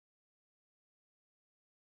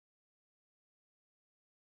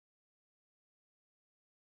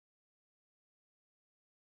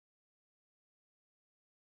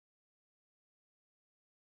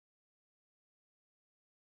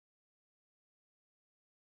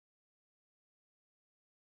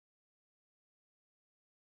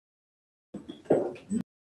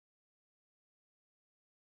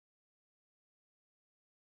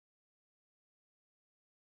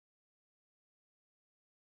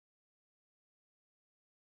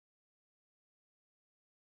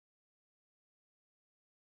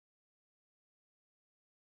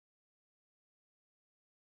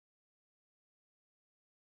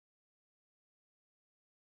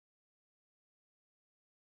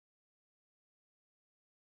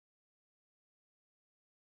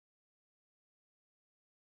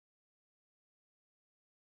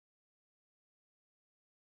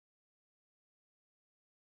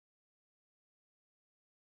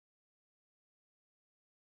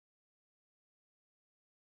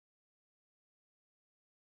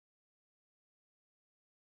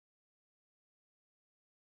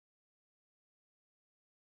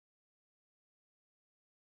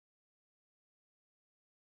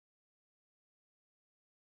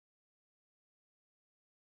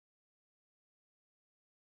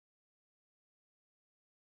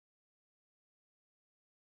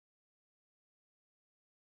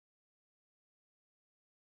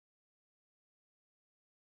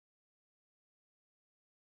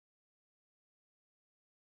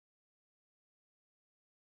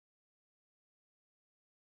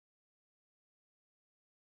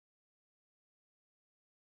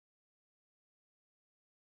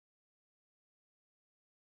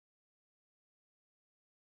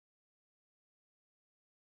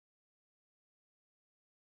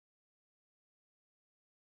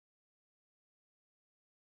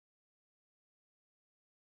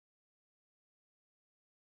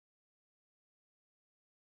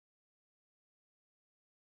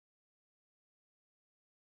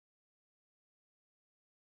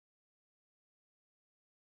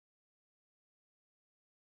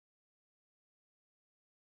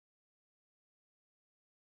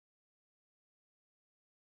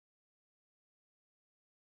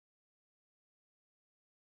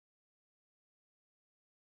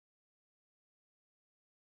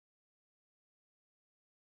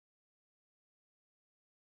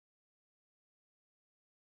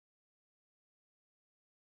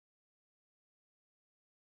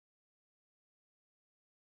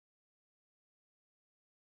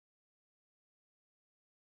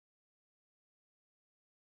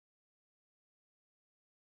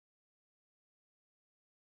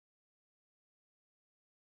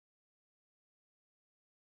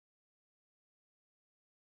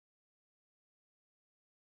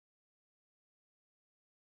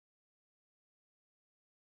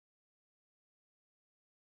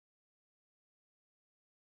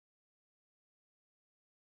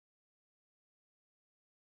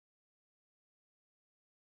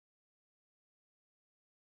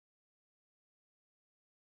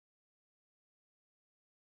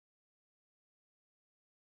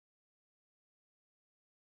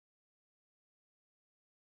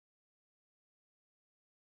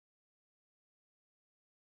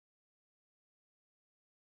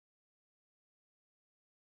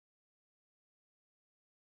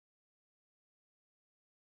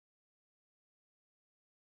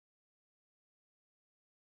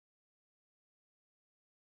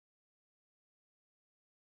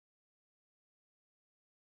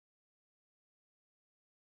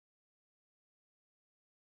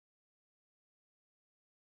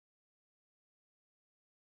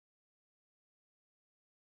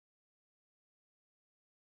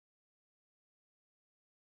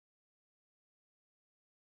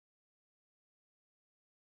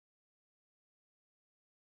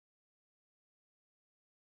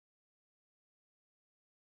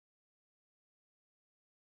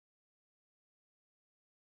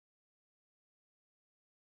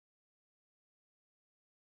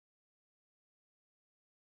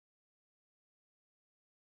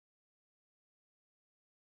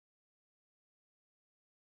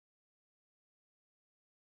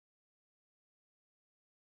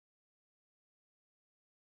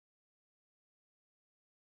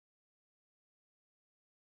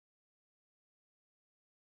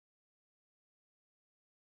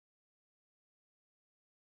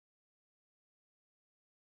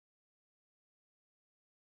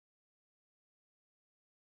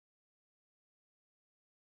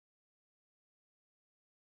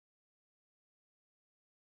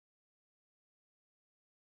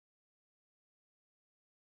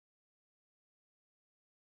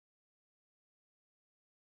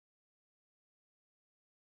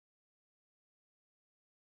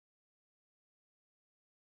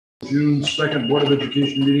June 2nd Board of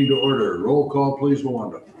Education meeting to order. Roll call, please,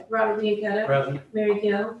 Luanda. Robert Biancato. Present. Mary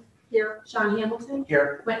Gill. Here. Sean Hamilton.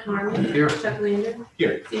 Here. Quint Harmon. Here. Chuck Lander.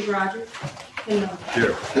 Here. Steve Rogers. Ken Miller.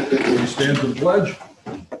 Here. We stand for the pledge.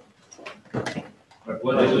 I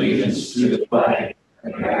pledge allegiance to the flag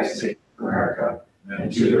of the United States of America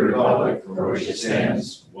and to the republic for which it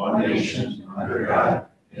stands, one nation, under God,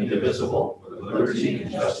 indivisible, with liberty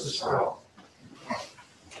and justice for all.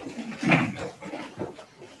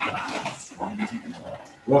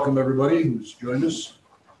 Welcome everybody who's joined us,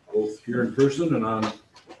 both here in person and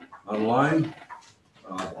online.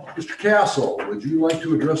 Mr. Castle, would you like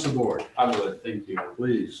to address the board? I would, thank you.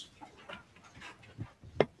 Please.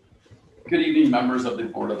 Good evening, members of the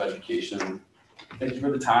Board of Education. Thank you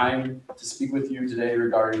for the time to speak with you today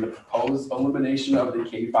regarding the proposed elimination of the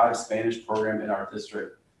K-5 Spanish program in our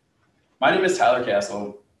district. My name is Tyler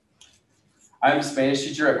Castle. I am a Spanish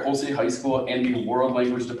teacher at Coal City High School and the World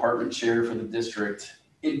Language Department Chair for the district.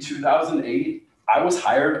 In 2008, I was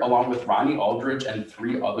hired along with Ronnie Aldridge and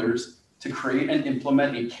 3 others to create and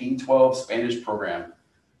implement a K-12 Spanish program.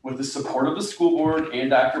 With the support of the school board and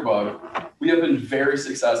Dr. Bug, we have been very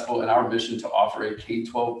successful in our mission to offer a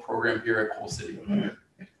K-12 program here at Coal City.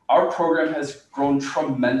 Our program has grown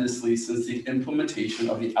tremendously since the implementation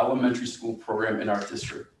of the elementary school program in our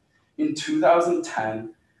district. In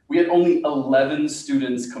 2010, we had only 11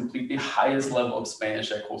 students complete the highest level of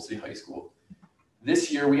Spanish at Coal City High School.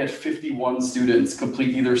 This year, we had 51 students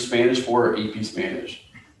complete either Spanish 4 or AP Spanish.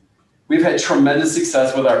 We've had tremendous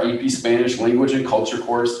success with our AP Spanish language and culture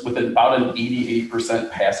course with about an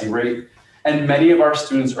 88% passing rate, and many of our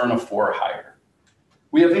students earn a 4 or higher.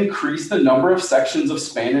 We have increased the number of sections of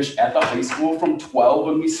Spanish at the high school from 12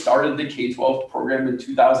 when we started the K-12 program in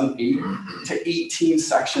 2008 to 18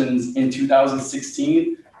 sections in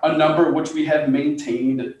 2016, a number which we have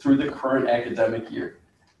maintained through the current academic year.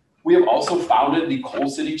 We have also founded the Coal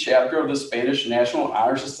City chapter of the Spanish National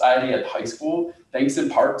Honor Society at high school, thanks in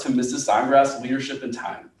part to Mrs. Sangra's leadership and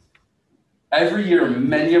time. Every year,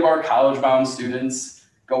 many of our college-bound students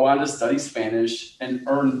go on to study Spanish, and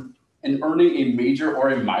earning a major or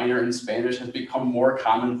a minor in Spanish has become more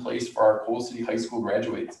commonplace for our Coal City High School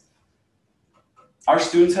graduates. Our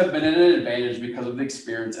students have been at an advantage because of the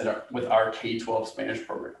experience with our K-12 Spanish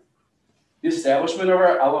program. The establishment of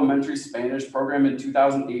our elementary Spanish program in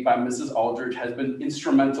 2008 by Mrs. Aldridge has been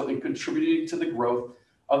instrumental in contributing to the growth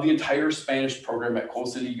of the entire Spanish program at Coal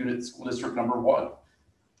City Unit School District Number 1.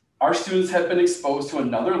 Our students have been exposed to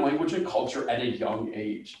another language and culture at a young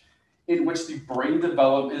age, in which the brain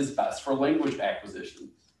development is best for language acquisition.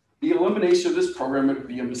 The elimination of this program would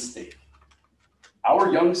be a mistake.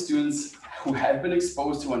 Our young students who have been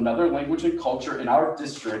exposed to another language and culture in our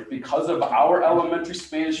district because of our elementary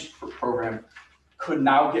Spanish program could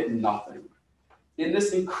now get nothing. In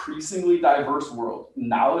this increasingly diverse world,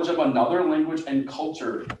 knowledge of another language and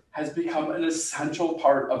culture has become an essential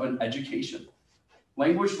part of an education.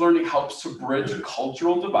 Language learning helps to bridge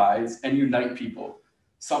cultural divides and unite people,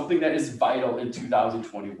 something that is vital in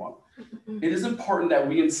 2021. It is important that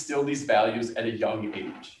we instill these values at a young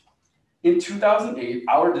age. In 2008,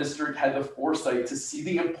 our district had the foresight to see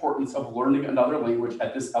the importance of learning another language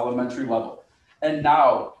at this elementary level. And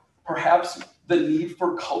now, perhaps the need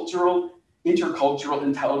for intercultural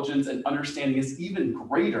intelligence and understanding is even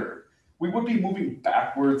greater. We would be moving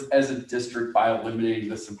backwards as a district by eliminating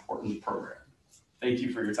this important program. Thank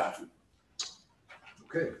you for your time.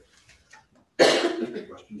 Okay.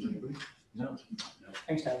 Questions, anybody? No.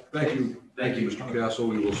 Thanks, Tyler. Thank you. Thank you, Mr. Castle.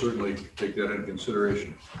 We will certainly take that into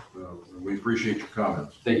consideration. We appreciate your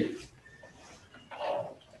comments. Thank you.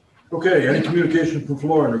 Okay, any communication from the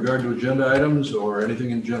floor in regard to agenda items or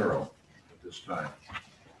anything in general at this time?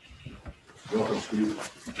 Welcome, Steve.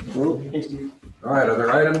 Thanks, Steve. All right, are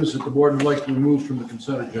there items that the board would like to remove from the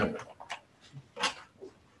consent agenda?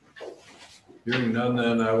 Hearing none,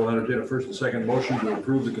 then I will entertain a first and second motion to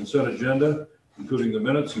approve the consent agenda, including the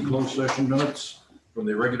minutes and closed session minutes from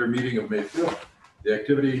the regular meeting of May 5th,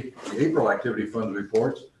 the April activity funds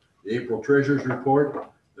reports, the April treasurer's report,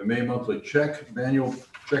 the May monthly manual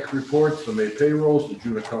check reports, the May payrolls, the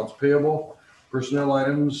June accounts payable, personnel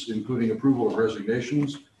items, including approval of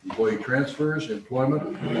resignations, employee transfers, employment,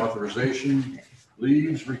 authorization,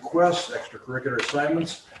 leaves, requests, extracurricular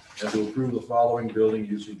assignments, and to approve the following building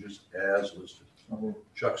usages as listed.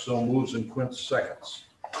 Chuck so moves and Quint seconds.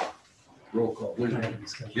 Roll call, please.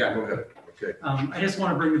 Yeah, go ahead. Okay. I just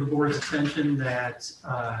want to bring to the board's attention that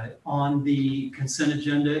on the consent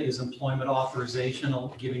agenda is employment authorization,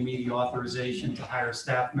 giving me the authorization to hire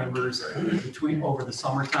staff members over the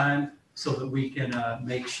summertime so that we can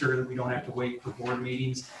make sure that we don't have to wait for board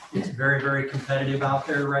meetings. It's very, very competitive out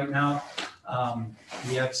there right now.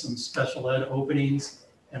 We have some special ed openings,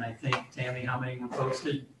 and I think, Tammy, how many were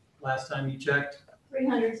posted? last time you checked.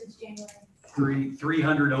 300 since January.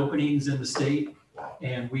 300 openings in the state,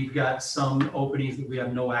 and we've got some openings that we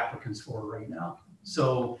have no applicants for right now.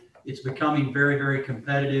 So it's becoming very, very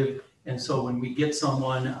competitive. And so when we get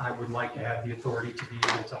someone, I would like to have the authority to be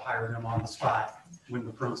able to hire them on the spot when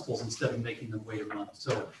the principals, instead of making them wait a month.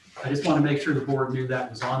 So I just want to make sure the board knew that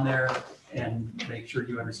was on there and make sure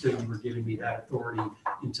you understood you were giving me that authority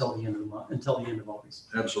until the end of the month, until the end of August.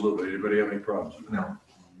 Absolutely. Anybody have any problems? No.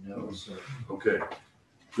 No, sir. Okay.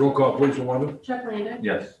 Roll call, please, Wanda. Chuck Landon.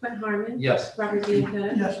 Yes. Brett Harmon. Yes. Robert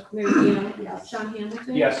Zanika. Yes. Mary Gill. Yes. Sean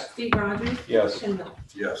Hamilton. Yes. Steve Rogers. Yes. Ken Miller.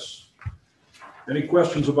 Yes. Any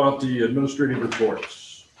questions about the administrative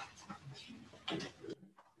reports?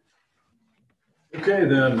 Okay,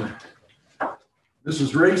 then. This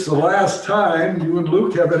is Race the last time. You and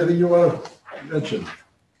Luke have anything you want to mention?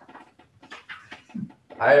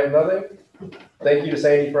 I have nothing. Thank you to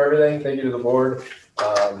Sandy for everything. Thank you to the board.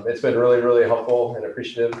 It's been really, really helpful and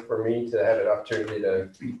appreciative for me to have an opportunity to,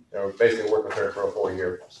 basically work with her for a full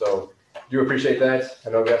year. So do appreciate that. I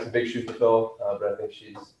know we have some big shoes to fill, but I think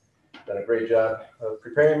she's done a great job of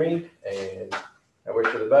preparing me, and I wish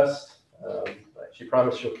her the best. She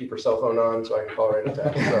promised she'll keep her cell phone on so I can call her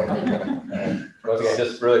anytime. So once again,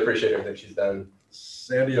 just really appreciate everything she's done.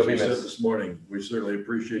 Sandy, as You'll be we said missed. this morning, we certainly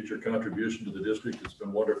appreciate your contribution to the district. It's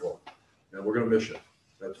been wonderful. And we're going to miss you.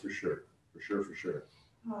 That's for sure. For sure, for sure.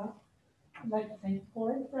 I'd like to thank the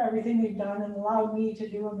board for everything they've done and allowed me to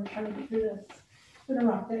do. I'm trying to get through this. It's been a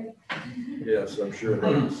rough day. Yes, I'm sure it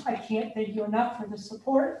is. I can't thank you enough for the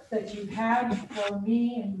support that you've had for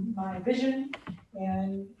me and my vision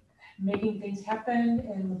and making things happen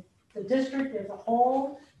in the district as a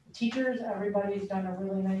whole. The teachers, everybody's done a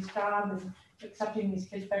really nice job of accepting these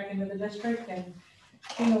kids back into the district and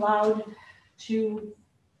being allowed to,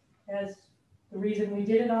 as the reason we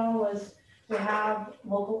did it all was to have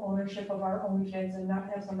local ownership of our own kids and not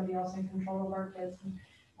have somebody else in control of our kids.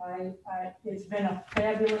 And it's been a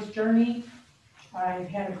fabulous journey. I've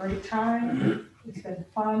had a great time. It's been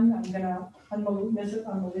fun. I'm gonna miss it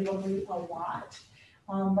unbelievably a lot.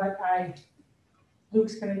 But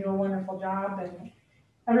Luke's gonna do a wonderful job, and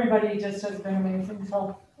everybody just has been amazing.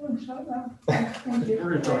 So shut up now. Thank you.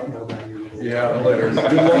 We're going to talk more about you. Yeah, later.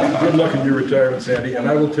 Good luck in your retirement, Sandy. And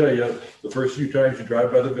I will tell you, the first few times you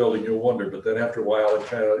drive by the building, you'll wonder, but then after a while, it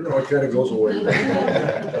kind of goes away.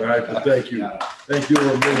 All right, but thank you. Thank you.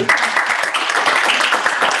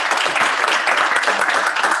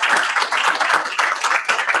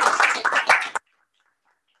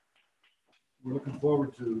 We're looking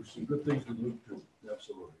forward to some good things with Luke too.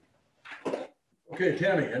 Absolutely. Okay,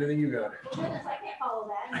 Tammy, anything you got? Goodness, I can't follow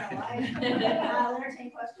that. No, I'll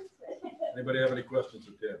entertain questions. Anybody have any questions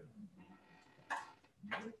of Tammy?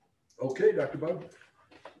 Okay, Dr. Bug.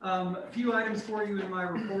 A few items for you in my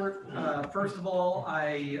report. First of all,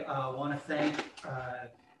 I want to thank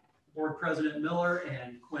Board President Miller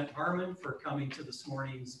and Quint Harmon for coming to this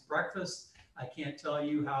morning's breakfast. I can't tell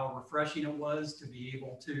you how refreshing it was to be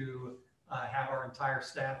able to have our entire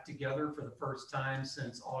staff together for the first time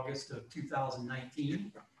since August of 2019.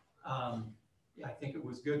 I think it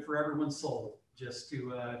was good for everyone's soul just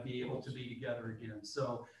to be able to be together again.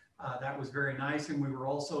 So that was very nice. And we were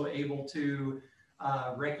also able to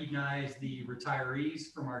recognize the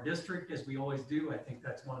retirees from our district, as we always do. I think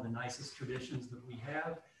that's one of the nicest traditions that we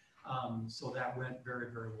have. So that went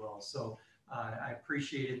very, very well. So I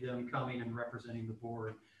appreciated them coming and representing the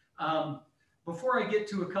board. Before I get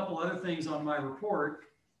to a couple other things on my report,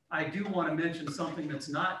 I do want to mention something that's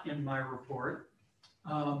not in my report.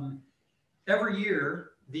 Every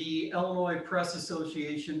year, the Illinois Press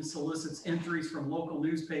Association solicits entries from local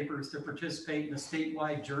newspapers to participate in a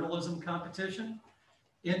statewide journalism competition.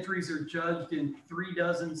 Entries are judged in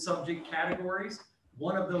 36 subject categories.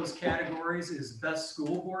 One of those categories is Best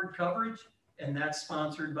School Board Coverage, and that's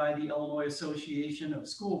sponsored by the Illinois Association of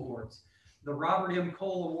School Boards. The Robert M.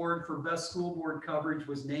 Cole Award for Best School Board Coverage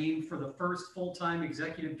was named for the first full-time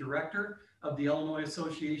executive director of the Illinois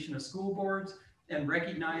Association of School Boards and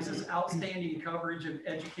recognizes outstanding coverage of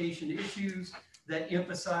education issues that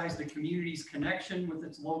emphasize the community's connection with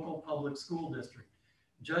its local public school district.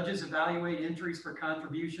 Judges evaluate entries for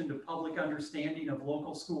contribution to public understanding of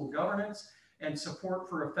local school governance and support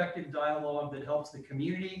for effective dialogue that helps the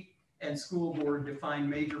community and school board define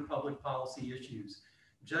major public policy issues.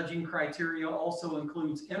 Judging criteria also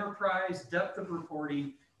includes enterprise, depth of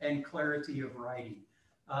reporting, and clarity of writing.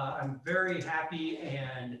 I'm very happy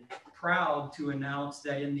and proud to announce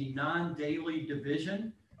that in the non-daily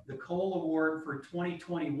division, the Cole Award for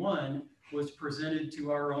 2021 was presented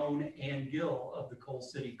to our own Ann Gill of the Coal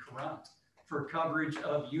City Courant for coverage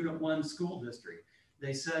of Unit 1 School District.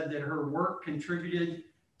 They said that her work contributed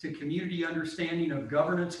to community understanding of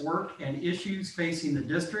governance work and issues facing the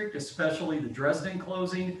district, especially the Dresden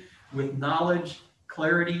closing, with knowledge,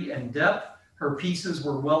 clarity, and depth. Her pieces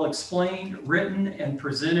were well explained, written, and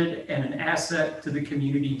presented, and an asset to the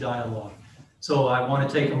community dialogue. So I want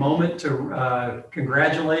to take a moment to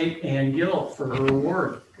congratulate Ann Gill for her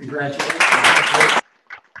award. Congratulations.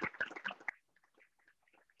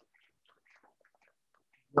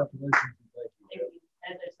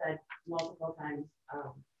 As I said multiple times,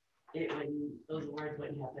 those awards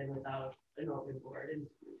wouldn't happen without an open board. And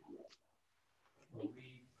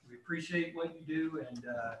we appreciate what you do, and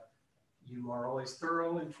you are always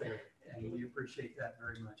thorough and fair, and we appreciate that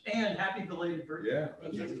very much. And happy belated birthday. Yeah.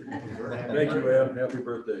 Thank you. Thank you, Ann. Happy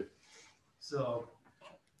birthday. So,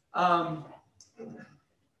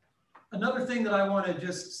 another thing that I want to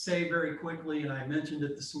just say very quickly, and I mentioned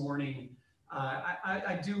it this morning,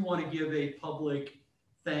 I do want to give a public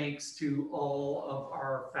thanks to all of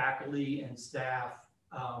our faculty and staff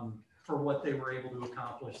for what they were able to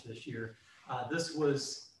accomplish this year. This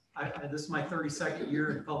is my 32nd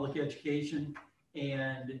year in public education,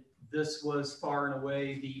 and this was far and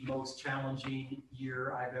away the most challenging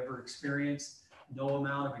year I've ever experienced. No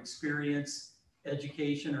amount of experience,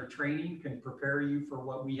 education, or training can prepare you for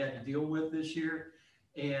what we had to deal with this year.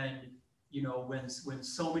 And you know, when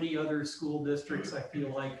so many other school districts, I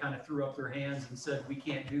feel like, kind of threw up their hands and said, we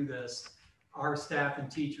can't do this, our staff and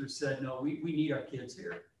teachers said, no, we need our kids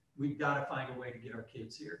here. We've got to find a way to get our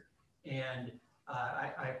kids here. And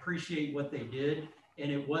I appreciate what they did. And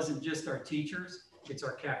it wasn't just our teachers, it's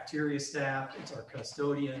our cafeteria staff, it's our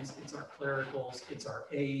custodians, it's our clericals, it's our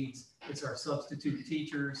aides, it's our substitute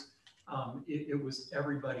teachers. It was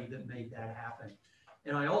everybody that made that happen.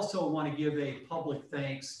 And I also want to give a public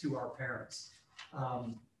thanks to our parents.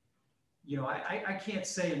 You know, I can't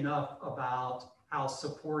say enough about how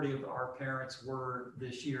supportive our parents were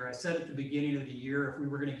this year. I said at the beginning of the year, if we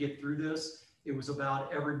were going to get through this, it was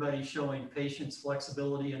about everybody showing patience,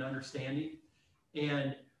 flexibility, and understanding.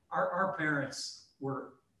 And our parents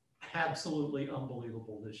were absolutely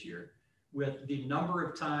unbelievable this year, with the number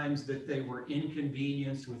of times that they were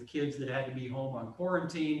inconvenienced with kids that had to be home on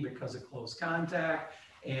quarantine because of close contact,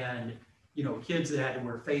 and you know, kids that had to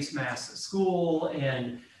wear face masks at school,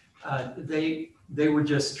 and they were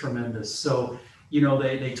just tremendous. So you know,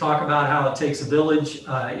 they talk about how it takes a village.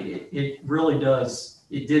 It really does.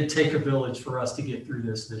 It did take a village for us to get through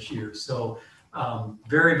this year. So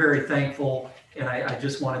very, very thankful, and I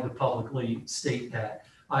just wanted to publicly state that.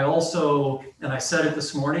 I also, and I said it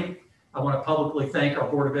this morning, I want to publicly thank our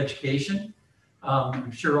Board of Education.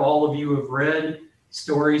 I'm sure all of you have read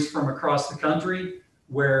stories from across the country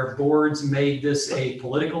where boards made this a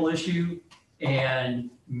political issue and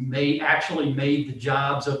actually made the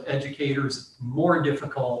jobs of educators more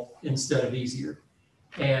difficult instead of easier.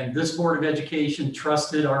 And this Board of Education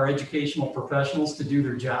trusted our educational professionals to do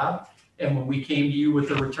their job. And when we came to you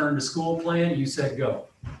with a return to school plan, you said go.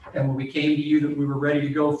 And when we came to you that we were ready to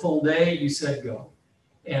go full day, you said go.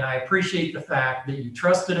 And I appreciate the fact that you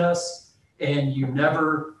trusted us and you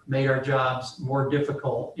never made our jobs more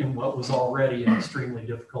difficult in what was already an extremely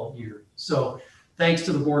difficult year. So thanks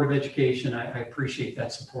to the Board of Education. I appreciate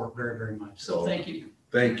that support very, very much. So thank you.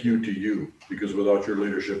 Thank you to you, because without your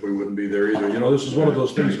leadership, we wouldn't be there either. You know, this is one of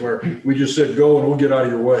those things where we just said go and we'll get out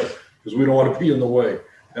of your way because we don't want to be in the way.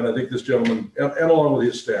 And I think this gentleman, and along with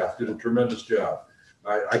his staff, did a tremendous job.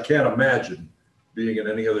 I can't imagine being in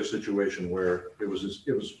any other situation where it was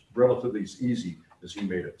relatively as easy as he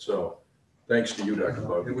made it. So thanks to you, Dr.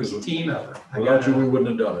 Bug. It was a team effort. Without you, we wouldn't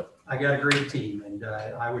have done it. I got a great team, and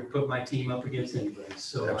I would put my team up against anybody.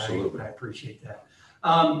 So Absolutely. I appreciate that.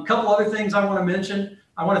 A couple other things I want to mention.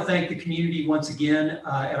 I want to thank the community once again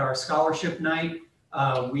at our scholarship night.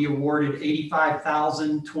 We awarded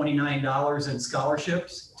 $85,029 in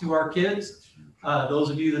scholarships to our kids. Those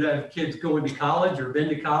of you that have kids going to college or been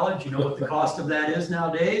to college, you know what the cost of that is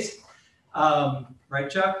nowadays. Right,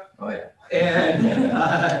 Chuck? Oh, yeah. And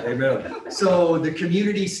Amen. so the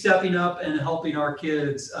community stepping up and helping our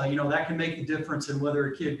kids, you know, that can make the difference in whether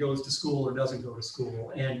a kid goes to school or doesn't go to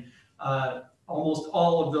school. And almost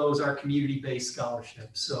all of those are community-based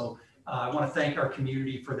scholarships. So I want to thank our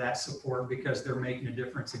community for that support because they're making a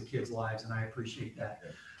difference in kids' lives, and I appreciate that.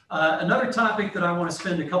 Another topic that I want to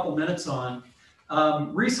spend a couple minutes on.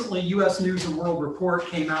 Recently, U.S. News and World Report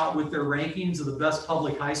came out with their rankings of the best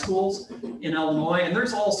public high schools in Illinois, and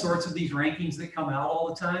there's all sorts of these rankings that come out all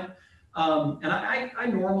the time. And I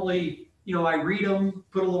normally, you know, I read them,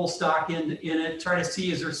 put a little stock in it, try to see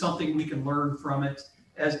is there something we can learn from it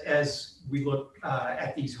as we look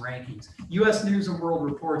at these rankings. U.S. News and World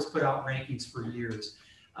Report's put out rankings for years.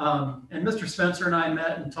 And Mr. Spencer and I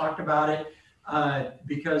met and talked about it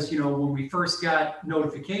because, when we first got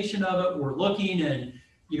notification of it, we're looking and,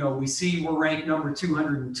 we see we're ranked number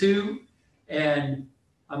 202. And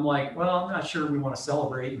I'm like, well, I'm not sure we want to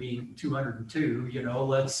celebrate being 202,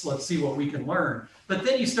 let's see what we can learn. But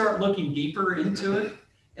then you start looking deeper into it.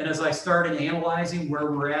 And as I started analyzing where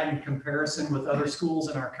we're at in comparison with other schools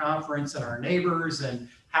in our conference and our neighbors and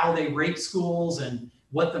how they rate schools and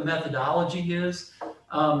what the methodology is,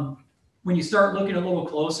 when you start looking a little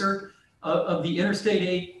closer of the Interstate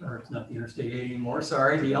 8, or it's not the Interstate 8 anymore,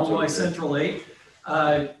 sorry, the Illinois Central 8,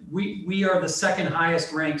 we are the second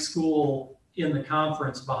highest ranked school in the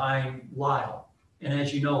conference behind Lisle. And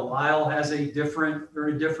as you know, Lisle has they're in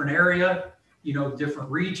a different area,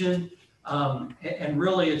 different region. And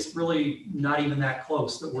really, it's really not even that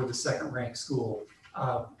close that we're the second ranked school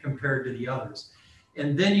compared to the others.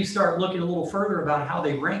 And then you start looking a little further about how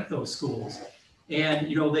they rank those schools. And,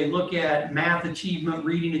 they look at math achievement,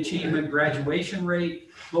 reading achievement, graduation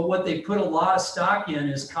rate, but what they put a lot of stock in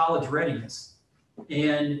is college readiness.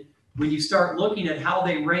 And when you start looking at how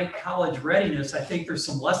they rank college readiness, I think there's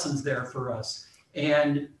some lessons there for us.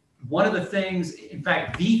 And one of the things, in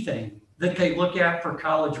fact, the thing that they look at for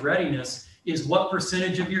college readiness is what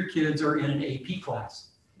percentage of your kids are in an AP class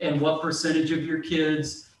and what percentage of your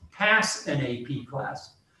kids pass an AP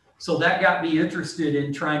class. So that got me interested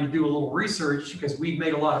in trying to do a little research because we've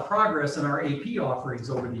made a lot of progress in our AP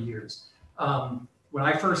offerings over the years. When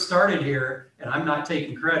I first started here, and I'm not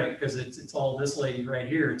taking credit because it's all this lady right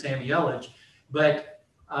here, Tammy Elledge, but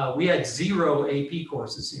we had 0 AP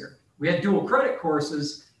courses here. We had dual credit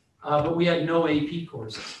courses, but we had no AP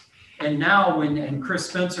courses. And now and Chris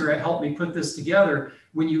Spencer helped me put this together,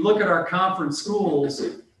 when you look at our conference schools,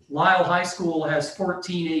 Lisle High School has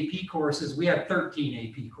 14 AP courses. We have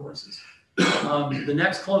 13 AP courses. The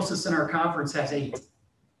next closest in our conference has 8.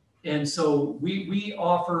 And so we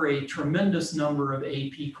offer a tremendous number of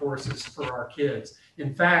AP courses for our kids.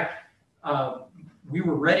 In fact, we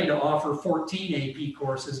were ready to offer 14 AP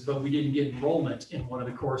courses, but we didn't get enrollment in one of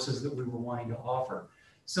the courses that we were wanting to offer.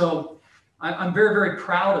 So I'm very, very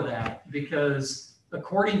proud of that because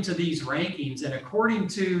according to these rankings and according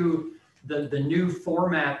to the new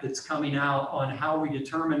format that's coming out on how we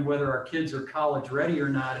determine whether our kids are college ready or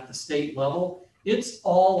not at the state level, it's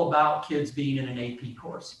all about kids being in an AP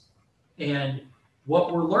course. And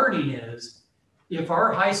what we're learning is if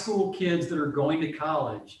our high school kids that are going to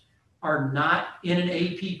college are not in an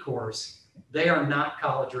AP course, they are not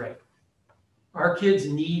college ready. Our kids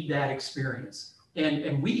need that experience.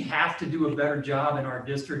 And we have to do a better job in our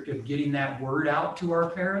district of getting that word out to our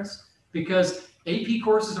parents because AP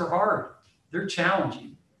courses are hard. They're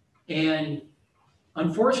challenging. And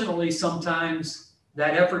unfortunately, sometimes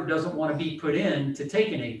that effort doesn't want to be put in to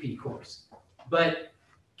take an AP course. But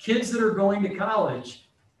kids that are going to college,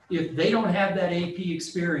 if they don't have that AP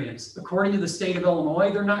experience, according to the state of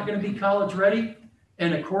Illinois, they're not going to be college ready.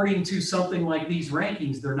 And according to something like these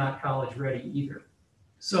rankings, they're not college ready either.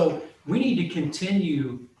 So we need to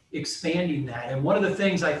continue expanding that. And one of the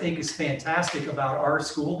things I think is fantastic about our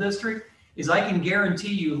school district is I can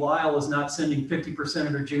guarantee you Lisle is not sending 50%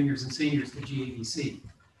 of their juniors and seniors to GAVC.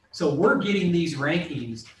 So we're getting these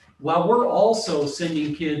rankings while we're also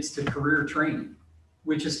sending kids to career training,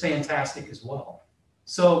 which is fantastic as well.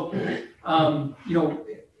 So,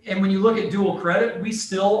 and when you look at dual credit, we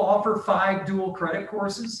still offer 5 dual credit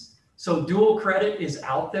courses. So dual credit is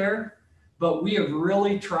out there, but we have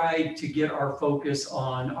really tried to get our focus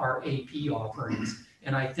on our AP offerings.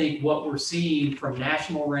 And I think what we're seeing from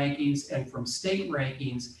national rankings and from state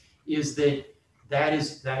rankings is that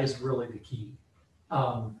is really the key.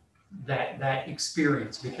 That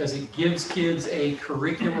experience, because it gives kids a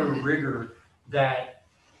curricular rigor that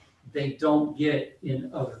they don't get in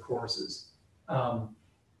other courses.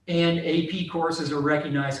 And AP courses are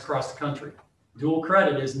recognized across the country. Dual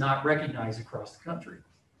credit is not recognized across the country.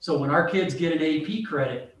 So when our kids get an AP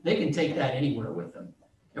credit, they can take that anywhere with them.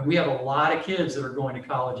 And we have a lot of kids that are going to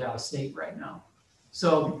college out of state right now.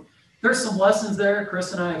 So there's some lessons there.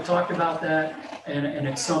 Chris and I have talked about that, and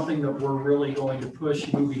it's something that we're really going to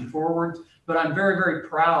push moving forward. But I'm very, very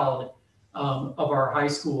proud of our high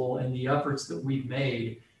school and the efforts that we've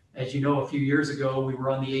made. As you know, a few years ago, we were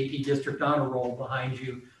on the AP District Honor Roll behind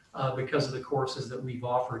you because of the courses that we've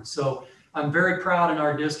offered. So I'm very proud in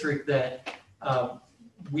our district that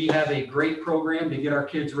we have a great program to get our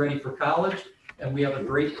kids ready for college, and we have a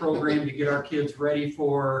great program to get our kids ready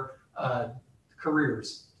for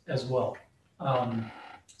careers as well.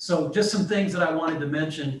 So just some things that I wanted to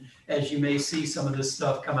mention, as you may see some of this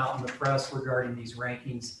stuff come out in the press regarding these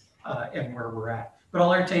rankings and where we're at. But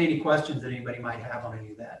I'll entertain any questions that anybody might have on any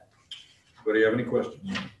of that. Anybody have any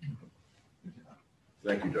questions?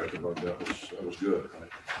 Thank you, Dr. Bug. That was good. I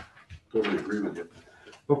totally agree with you.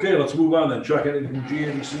 Okay, let's move on then. Chuck, anything from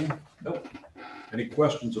GADC? Nope. Any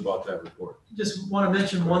questions about that report? Just want to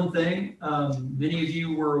mention one thing. Many of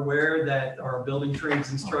you were aware that our building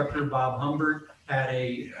trades instructor, Bob Humbert, had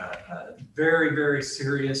a very, very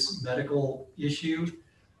serious medical issue.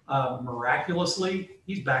 Miraculously,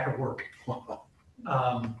 he's back at work.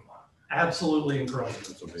 Absolutely incredible.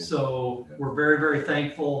 That's amazing. So we're very, very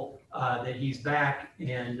thankful that he's back,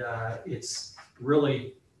 and it's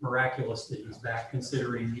really miraculous that he's back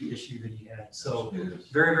considering the issue that he had. So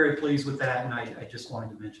very, very pleased with that, and I just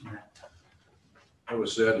wanted to mention that. I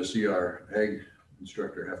was sad to see our ag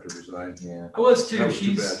instructor have to resign. Yeah. I was That too. was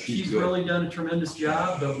too bad. She's She's good. really done a tremendous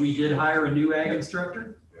job, but we did hire a new ag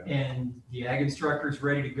instructor, Yeah. and the ag instructor is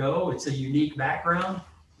ready to go. It's a unique background.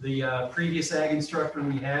 The previous ag instructor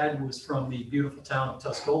we had was from the beautiful town of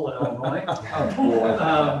Tuscola, Illinois.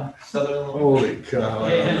 Holy cow.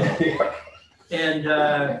 And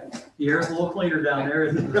the air's a little cleaner down there.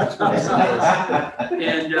 Isn't it?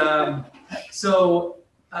 And so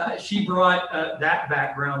she brought that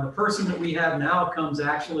background. The person that we have now comes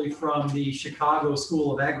actually from the Chicago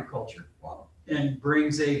School of Agriculture. Wow. And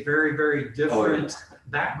brings a very, very different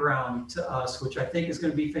background to us, which I think is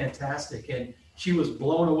going to be fantastic. And she was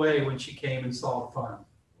blown away when she came and saw the farm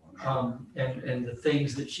and the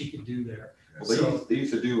things that she could do there. Well, they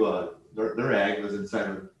used to do, their ag was inside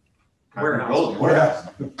of. Warehouse. Warehouse.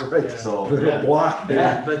 Right. So, Little yeah. block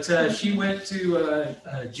there. But she went to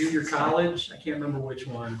junior college. I can't remember which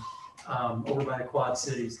one, over by the Quad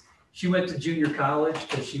Cities. She went to junior college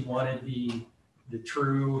because she wanted the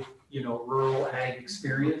true, rural ag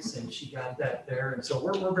experience, and she got that there. And so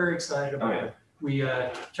we're very excited about it. We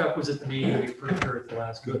Chuck was at the meeting. We approved her at the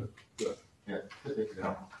last meeting. Good.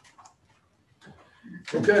 Yeah.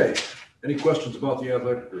 Okay, any questions about the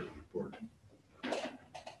athletic report?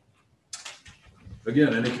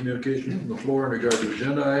 Again, any communication from the floor in regard to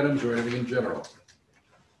agenda items or anything in general?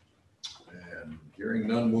 And hearing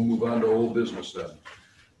none, we'll move on to old business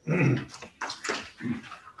then.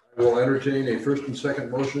 I will entertain a first and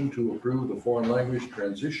second motion to approve the foreign language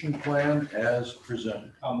transition plan as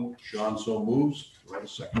presented. Sean so moves. Do I have a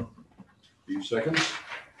second? Steve seconds.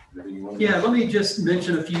 Anything you want to- Yeah, let me just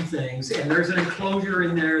mention a few things, and there's an enclosure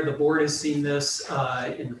in there. The board has seen this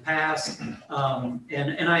in the past,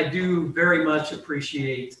 and I do very much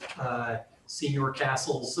appreciate Senior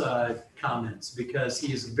Castle's comments, because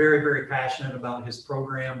he is very, very passionate about his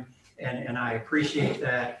program, and I appreciate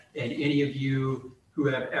that. And any of you who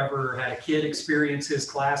have ever had a kid experience his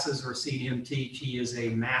classes or seen him teach, he is a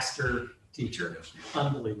master teacher.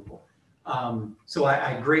 Unbelievable. So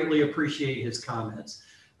I greatly appreciate his comments.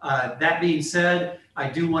 That being said, I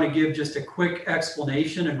do want to give just a quick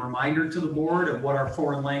explanation and reminder to the board of what our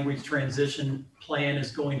foreign language transition plan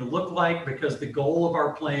is going to look like, because the goal of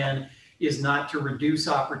our plan is not to reduce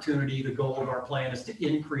opportunity. The goal of our plan is to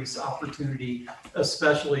increase opportunity,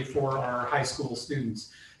 especially for our high school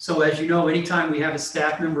students. So as you know, anytime we have a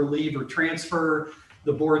staff member leave or transfer,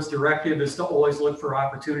 the board's directive is to always look for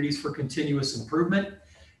opportunities for continuous improvement.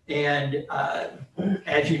 And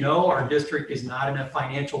as you know, our district is not in a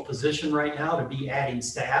financial position right now to be adding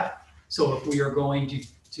staff. So if we are going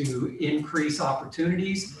to increase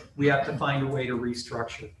opportunities, we have to find a way to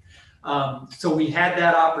restructure. So we had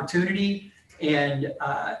that opportunity, and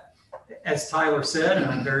as Tyler said, and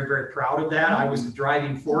I'm very, very proud of that, I was the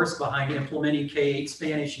driving force behind implementing K-8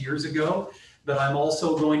 Spanish years ago, but I'm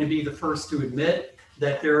also going to be the first to admit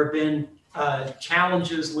that there have been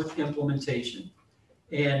challenges with implementation.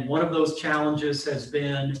 And one of those challenges has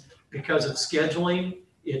been, because of scheduling,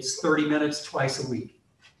 it's 30 minutes twice a week,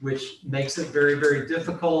 which makes it very, very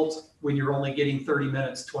difficult when you're only getting 30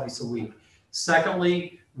 minutes twice a week.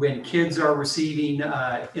 Secondly, when kids are receiving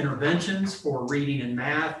interventions for reading and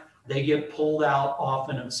math, they get pulled out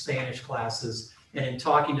often of Spanish classes. And in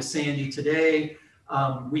talking to Sandy today,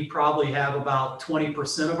 we probably have about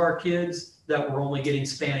 20% of our kids that were only getting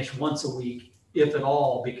Spanish once a week, if at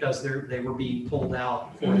all, because they were being pulled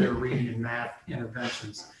out for their reading and math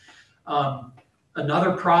interventions.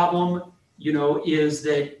 Another problem, is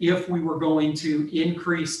that if we were going to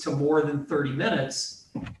increase to more than 30 minutes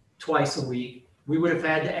twice a week, we would have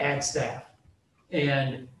had to add staff.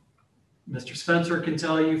 And Mr. Spencer can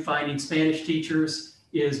tell you, finding Spanish teachers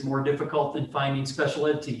is more difficult than finding special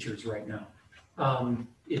ed teachers right now.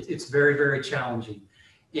 It's very, very challenging.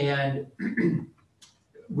 And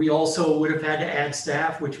We also would have had to add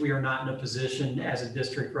staff, which we are not in a position as a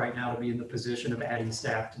district right now to be in the position of adding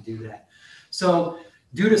staff to do that. So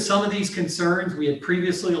due to some of these concerns, we had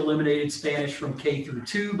previously eliminated Spanish from K through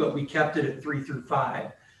 2, but we kept it at 3 through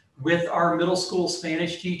 5. With our middle school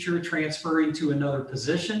Spanish teacher transferring to another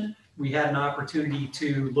position, we had an opportunity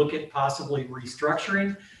to look at possibly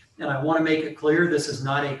restructuring. And I want to make it clear, this is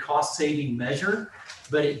not a cost-saving measure,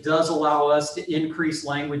 but it does allow us to increase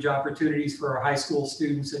language opportunities for our high school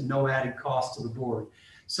students at no added cost to the board.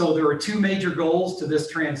 So there are two major goals to this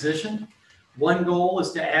transition. One goal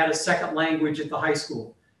is to add a second language at the high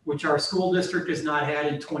school, which our school district has not had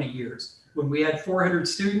in 20 years. When we had 400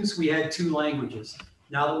 students, we had 2 languages.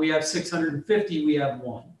 Now that we have 650, we have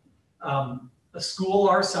 1. A school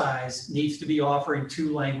our size needs to be offering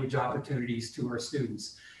 2 language opportunities to our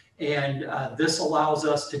students. And this allows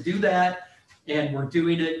us to do that. And we're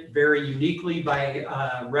doing it very uniquely by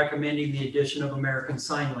recommending the addition of American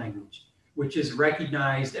Sign Language, which is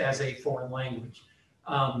recognized as a foreign language.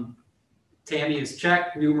 Tammy has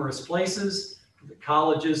checked numerous places. The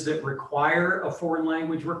colleges that require a foreign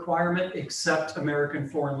language requirement accept American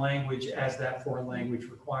Foreign Language as that foreign language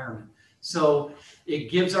requirement. So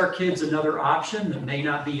it gives our kids another option that may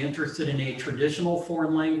not be interested in a traditional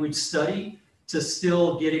foreign language study to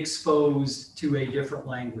still get exposed to a different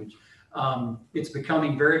language. It's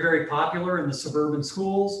becoming very, very popular in the suburban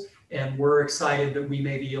schools, and we're excited that we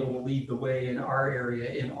may be able to lead the way in our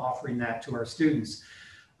area in offering that to our students.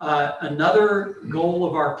 Another goal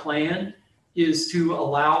of our plan is to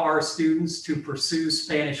allow our students to pursue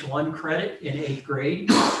Spanish 1 credit in 8th grade.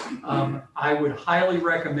 I would highly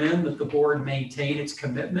recommend that the board maintain its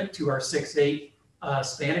commitment to our 6-8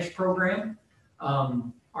 Spanish program.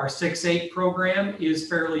 Our 6-8 program is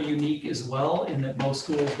fairly unique as well in that most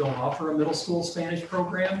schools don't offer a middle school Spanish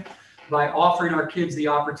program. By offering our kids the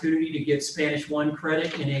opportunity to get Spanish 1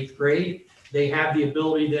 credit in 8th grade, they have the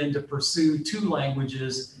ability then to pursue 2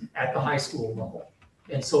 languages at the high school level.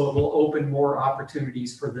 And so it will open more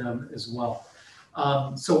opportunities for them as well.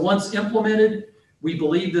 So once implemented, we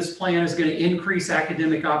believe this plan is going to increase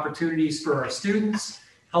academic opportunities for our students,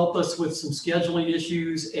 help us with some scheduling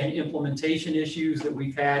issues and implementation issues that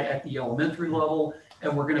we've had at the elementary level.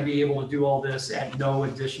 And we're going to be able to do all this at no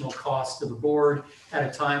additional cost to the board at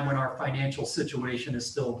a time when our financial situation is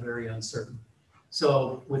still very uncertain.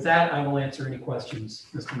 So with that, I will answer any questions,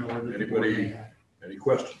 Mr. Miller. That the board may have. Any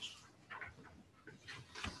questions?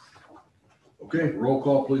 Okay, roll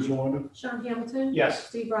call, please, Luanda. Sean Hamilton. Yes.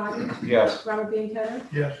 Steve Rogers. Yes. Robert Bianchetti.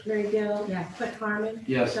 Yes. Mary Gill. Yes. Cliff Harmon.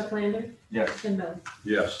 Yes. Jeff Lander. Yes. Tim Miller.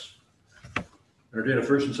 Yes. Entertain a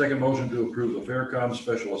first and second motion to approve the Faircom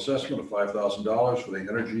special assessment of $5,000 for the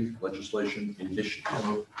Energy Legislation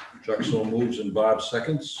Initiative. Chuck so moves and Bob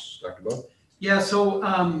seconds. Dr. Bob? Yeah, so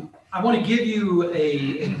I want to give you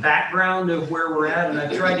a background of where we're at, and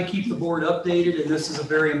I've tried to keep the board updated, and this is a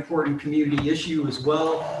very important community issue as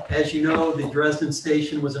well. As you know, the Dresden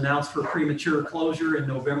station was announced for premature closure in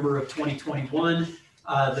November of 2021,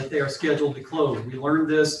 that they are scheduled to close. We learned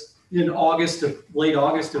this in late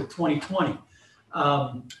August of 2020.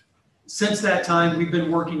 Since that time, we've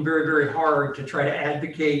been working very, very hard to try to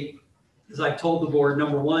advocate, as I told the board,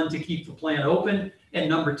 number 1, to keep the plant open, and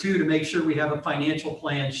number 2, to make sure we have a financial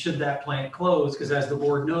plan should that plant close, because as the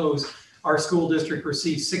board knows, our school district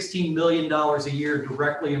receives $16 million a year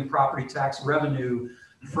directly in property tax revenue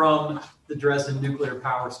from the Dresden Nuclear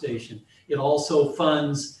Power Station. It also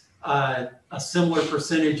funds a similar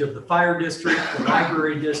percentage of the fire district, the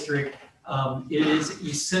library district. It is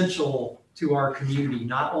essential to our community,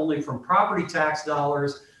 not only from property tax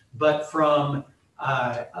dollars, but from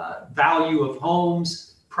value of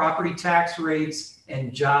homes, property tax rates,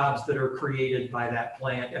 and jobs that are created by that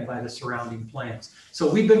plant and by the surrounding plants. So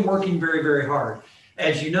we've been working very, very hard.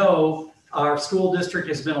 As you know, our school district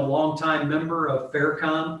has been a longtime member of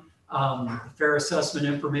Faircom, Fair Assessment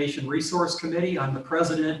Information Resource Committee. I'm the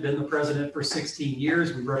president, been the president for 16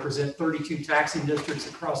 years. We represent 32 taxing districts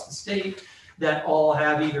across the state that all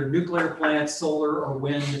have either nuclear plants, solar, or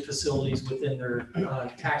wind facilities within their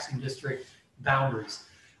taxing district boundaries.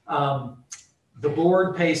 The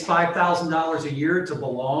board pays $5,000 a year to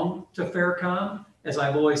belong to Faircom. As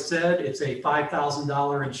I've always said, it's a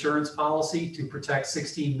 $5,000 insurance policy to protect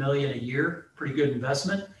 $16 million a year. Pretty good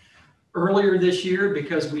investment. Earlier this year,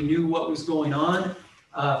 because we knew what was going on,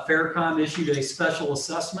 Faircom issued a special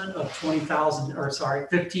assessment of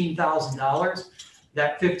 $15,000.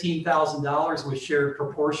 That $15,000 was shared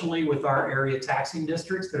proportionally with our area taxing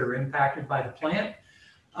districts that are impacted by the plant.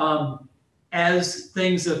 As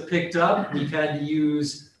things have picked up, we've had to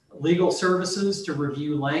use legal services to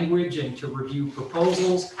review language and to review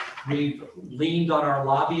proposals. We've leaned on our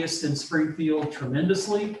lobbyists in Springfield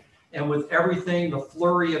tremendously. And with everything, the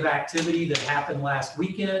flurry of activity that happened last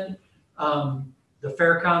weekend, the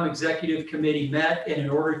Faircom Executive Committee met, and in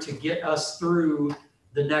order to get us through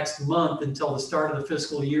the next month until the start of the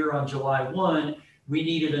fiscal year on July 1, we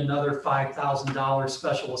needed another $5,000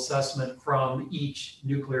 special assessment from each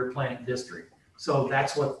nuclear plant district. So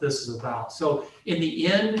that's what this is about. So in the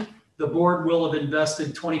end, the board will have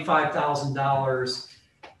invested $25,000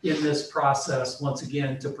 in this process, once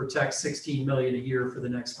again, to protect $16 million a year for the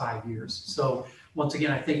next 5 years. So once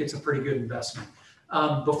again, I think it's a pretty good investment.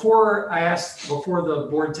 Before the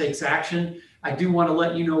board takes action, I do want to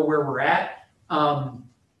let you know where we're at.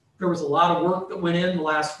 There was a lot of work that went in the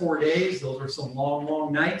last 4 days. Those were some long,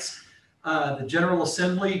 long nights. The General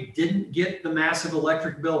Assembly didn't get the massive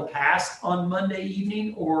electric bill passed on Monday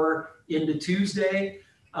evening or into Tuesday.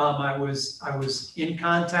 I was in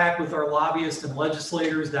contact with our lobbyists and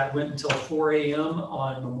legislators. That went until 4 a.m.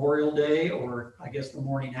 on Memorial Day, or I guess the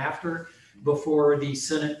morning after, before the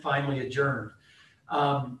Senate finally adjourned.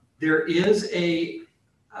 There is a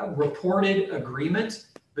reported agreement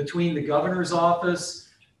between the governor's office,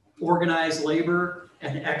 organized labor,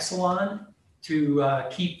 and Exelon to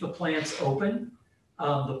keep the plants open.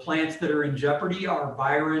 The plants that are in jeopardy are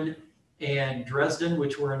Byron and Dresden,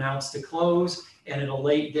 which were announced to close. And at a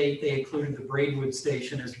late date, they included the Braidwood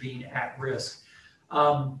station as being at risk.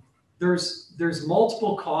 There's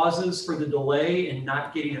multiple causes for the delay in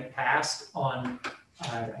not getting it passed on,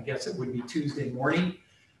 I guess it would be Tuesday morning.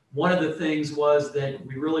 One of the things was that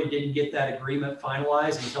we really didn't get that agreement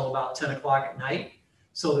finalized until about 10 o'clock at night.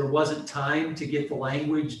 So there wasn't time to get the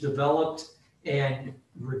language developed and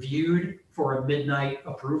reviewed for a midnight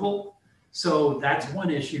approval. So that's one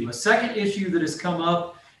issue. A second issue that has come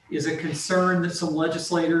up is a concern that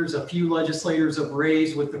a few legislators have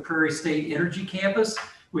raised with the Prairie State Energy Campus,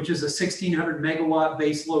 which is a 1,600 megawatt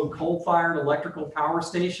baseload coal-fired electrical power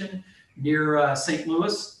station near St.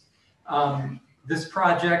 Louis. This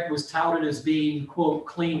project was touted as being, quote,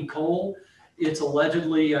 clean coal. It's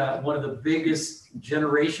allegedly one of the biggest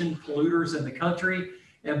generation polluters in the country.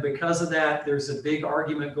 And because of that, there's a big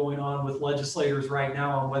argument going on with legislators right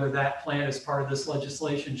now on whether that plant as part of this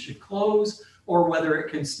legislation should close or whether it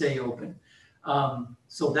can stay open.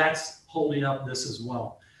 So that's holding up this as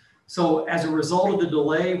well. So as a result of the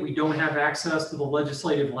delay, we don't have access to the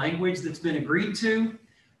legislative language that's been agreed to.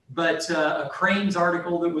 But a Cranes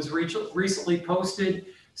article that was recently posted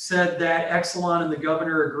said that Exelon and the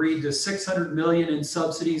governor agreed to $600 million in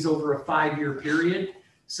subsidies over a 5-year period.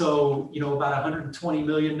 So, about $120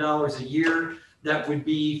 million a year. That would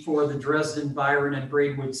be for the Dresden, Byron, and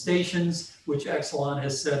Braidwood stations, which Exelon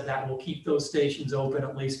has said that will keep those stations open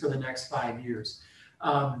at least for the next 5 years.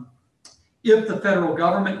 If the federal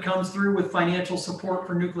government comes through with financial support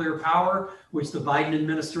for nuclear power, which the Biden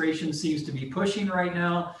administration seems to be pushing right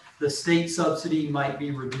now, the state subsidy might be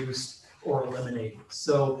reduced or eliminated.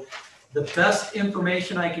 So the best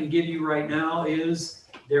information I can give you right now is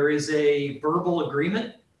there is a verbal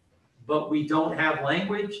agreement, but we don't have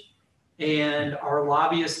language. And our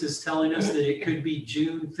lobbyist is telling us that it could be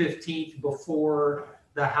June 15th before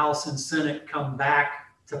the House and Senate come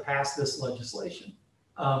back to pass this legislation.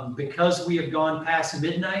 Because we have gone past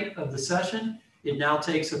midnight of the session, it now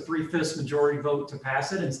takes a 3/5 majority vote to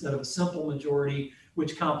pass it instead of a simple majority,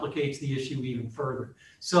 which complicates the issue even further.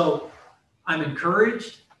 So I'm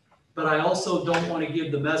encouraged, but I also don't want to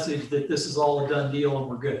give the message that this is all a done deal and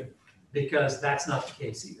we're good, because that's not the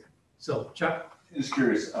case either. So Chuck? Just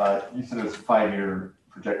curious, you said it's a 5-year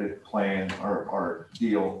projected plan or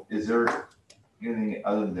deal. Is there anything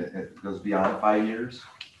other than that goes beyond 5 years?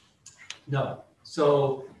 No.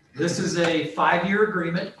 So this is a 5-year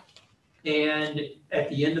agreement. And at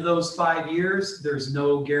the end of those 5 years, there's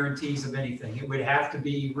no guarantees of anything. It would have to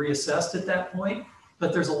be reassessed at that point.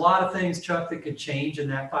 But there's a lot of things, Chuck, that could change in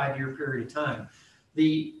that 5-year period of time.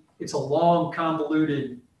 It's a long,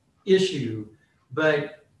 convoluted issue,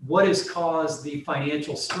 but what has caused the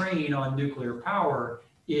financial strain on nuclear power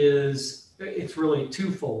is it's really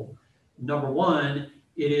twofold. Number one,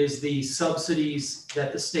 it is the subsidies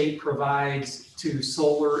that the state provides to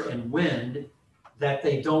solar and wind that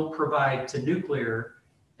they don't provide to nuclear.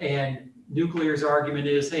 And nuclear's argument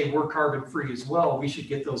is, hey, we're carbon free as well. We should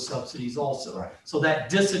get those subsidies also. Right. So that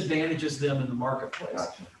disadvantages them in the marketplace.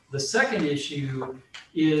 Gotcha. The second issue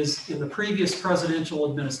is in the previous presidential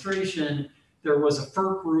administration, there was a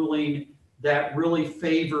FERC ruling that really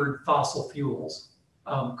favored fossil fuels,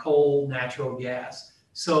 coal, natural gas.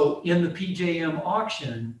 So in the PJM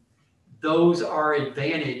auction, those are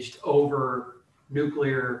advantaged over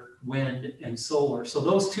nuclear, wind, and solar. So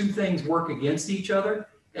those two things work against each other.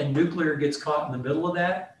 and nuclear gets caught in the middle of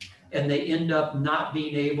that, and they end up not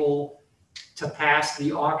being able to pass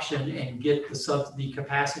the auction and get the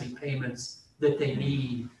capacity payments that they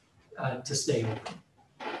need to stay open.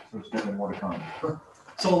 So it's definitely more to come.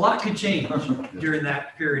 So a lot could change during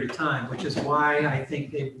that period of time, which is why I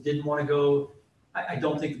think they didn't want to go, I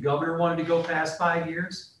don't think the governor wanted to go past 5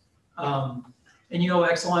 years. And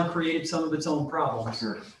Exelon created some of its own problems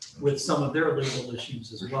Sure. with some of their legal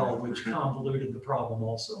issues as well, which convoluted the problem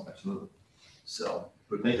also. Absolutely. So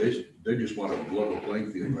But they just want a level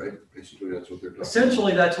playing field, right? Basically, that's what they're talking about.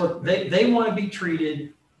 essentially, that's what they want to be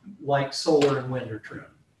treated like solar and wind are treated.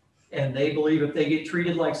 And they believe if they get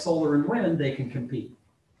treated like solar and wind, they can compete.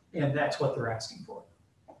 And that's what they're asking for.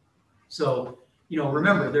 So,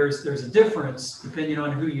 remember, there's a difference depending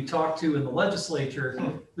on who you talk to in the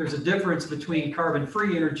legislature. There's a difference between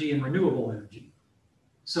carbon-free energy and renewable energy.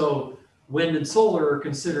 So wind and solar are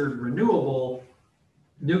considered renewable,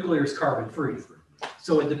 nuclear is carbon-free.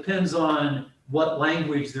 So it depends on what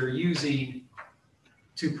language they're using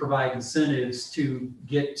to provide incentives to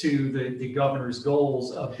get to the governor's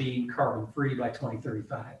goals of being carbon-free by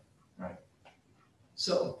 2035. Right.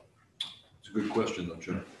 So. It's a good question though,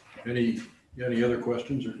 Chuck. Any other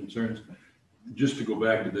questions or concerns? Just to go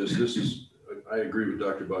back to this I agree with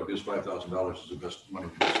Dr. Bug, this $5,000 is the best money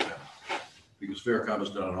to be spent. Because Faircom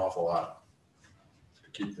has done an awful lot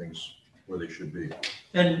to keep things where they should be.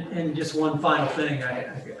 And just one final thing,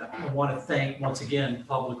 I want to thank once again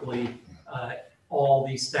publicly all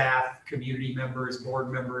the staff, community members,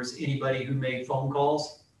 board members, anybody who made phone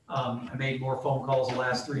calls. I made more phone calls the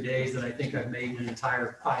last 3 days than I think I've made in an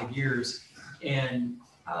entire 5 years. And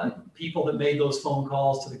people that made those phone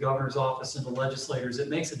calls to the governor's office and the legislators, it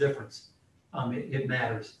makes a difference. It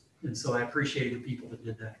matters. And so I appreciate the people that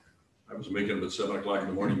did that. I was making them at 7 o'clock in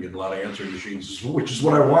the morning, getting a lot of answering machines, which is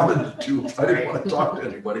what I wanted to do. I didn't want to talk to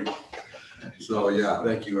anybody. So yeah,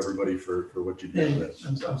 thank you everybody for what you did.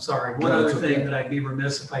 And I'm sorry, one other thing that I'd be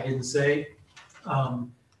remiss if I didn't say,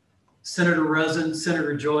 Senator Rezin,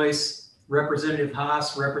 Senator Joyce, Representative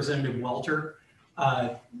Haas, Representative Welter,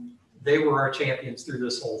 they were our champions through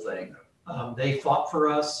this whole thing. They fought for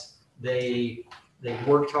us. They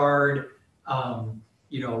worked hard.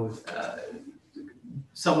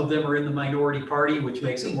 Some of them are in the minority party, which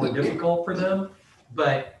makes it more difficult for them,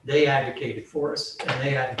 but they advocated for us and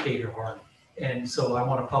they advocated hard. And so I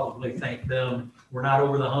want to publicly thank them. We're not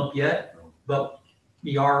over the hump yet, but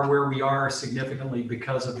we are where we are significantly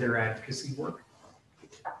because of their advocacy work.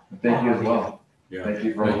 Thank you as well. Yeah. Thank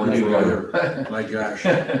you for all the work. My gosh,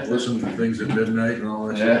 listen to things at midnight and all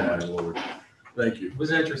that Yeah. stuff. My Lord. Thank you. It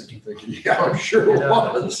was interesting. Thank you. Yeah, I'm sure it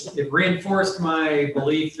was. It reinforced my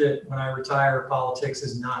belief that when I retire, politics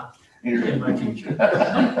is not in my future.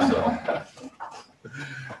 So,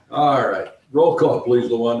 All right. Roll call, please,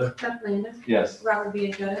 LaWanda. Chuck Landon, Yes. Robert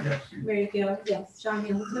Biagetta, Yes. Mary Gill, yes, Sean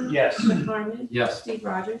Hamilton. Yes. Chris Harmon, Yes. Steve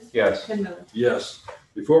Rogers, Yes. Ken Miller. Yes.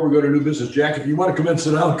 Before we go to new business, Jack, if you want to come in and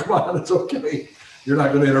sit down, come on, it's okay. You're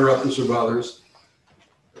not going to interrupt us or bother us.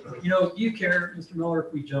 do you care, Mr. Miller,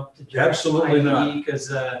 if we jump to Jack's Absolutely not. Because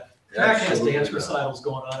Jack has Absolutely dance not. recitals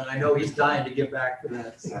going on, and I know he's dying to get back to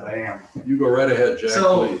that. So. I am. You go right ahead, Jack,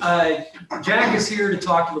 So please. Jack is here to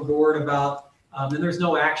talk to the board about, and there's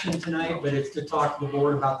no action tonight, but it's to talk to the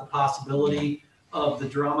board about the possibility of the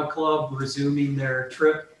drama club resuming their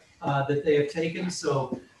trip that they have taken.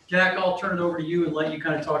 So Jack, I'll turn it over to you and let you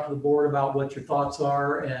kind of talk to the board about what your thoughts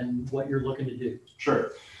are and what you're looking to do.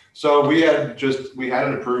 Sure. So we had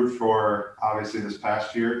it approved for obviously this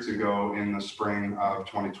past year to go in the spring of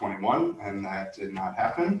 2021, and that did not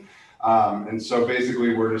happen. And so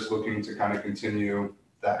basically we're just looking to kind of continue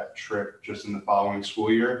that trip just in the following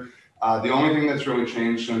school year. The only thing that's really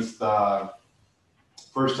changed since the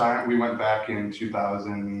first time we went back in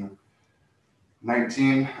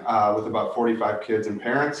 2019 with about 45 kids and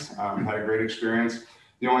parents, had a great experience.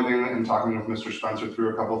 The only thing, in talking with Mr. Spencer through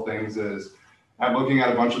a couple of things, is I'm looking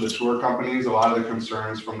at a bunch of the tour companies. A lot of the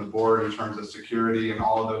concerns from the board in terms of security and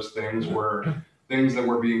all of those things were things that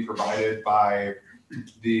were being provided by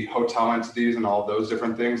the hotel entities and all of those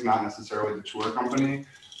different things, not necessarily the tour company.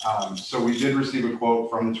 So we did receive a quote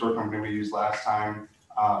from the tour company we used last time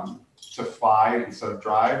to fly instead of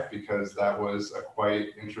drive, because that was a quite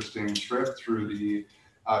interesting trip through the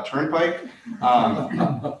turnpike.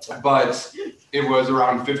 But it was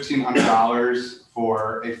around $1,500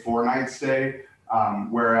 for a 4-night stay.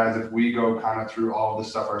 Whereas if we go kind of through all of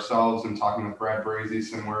this stuff ourselves and talking with Brad Brazy,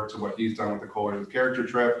 similar to what he's done with the Kohler character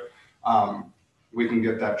trip, we can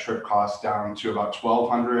get that trip cost down to about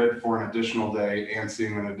 $1,200 for an additional day and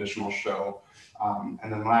seeing an additional show.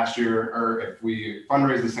 And then last year, or if we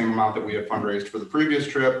fundraise the same amount that we have fundraised for the previous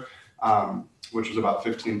trip, which was about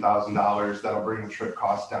 $15,000, that'll bring the trip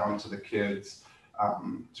cost down to the kids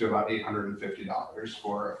to about $850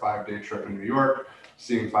 for a 5-day trip in New York,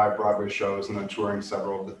 seeing 5 Broadway shows, and then touring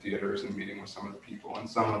several of the theaters and meeting with some of the people and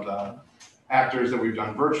some of the actors that we've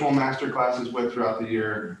done virtual master classes with throughout the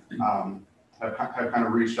year. Have kind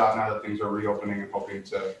of reached out now that things are reopening and hoping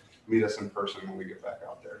to meet us in person when we get back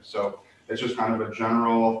out there. So it's just kind of a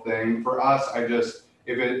general thing for us. If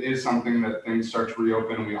it is something that things start to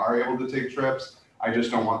reopen and we are able to take trips, I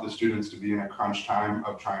just don't want the students to be in a crunch time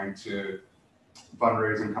of trying to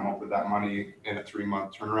fundraise and come up with that money in a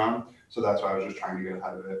 3-month turnaround. So that's why I was just trying to get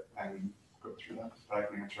ahead of it and go through that. But I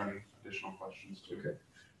can answer any additional questions too. Okay.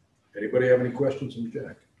 Anybody have any questions from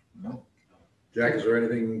Jack? No. Jack, is there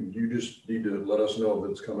anything, you just need to let us know if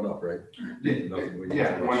it's coming up, right? Nothing we need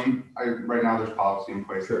Yeah, to rush. right now there's policy in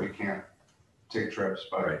place that we can't take trips,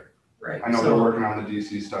 but Right. I know So- they're working on the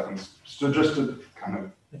DC stuff, and so just to kind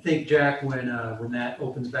of. I think, Jack, when that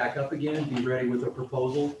opens back up again, be ready with a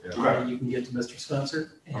proposal. Okay. You can get to Mr.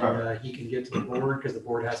 Spencer, and he can get to the board, because the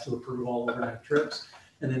board has to approve all overnight trips.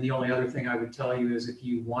 And then the only other thing I would tell you is if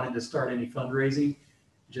you wanted to start any fundraising,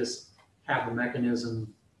 just have a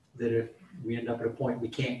mechanism that if we end up at a point we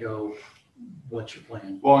can't go, what's your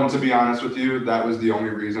plan? Well, and to be honest with you, that was the only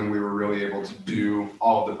reason we were really able to do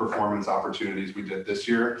all of the performance opportunities we did this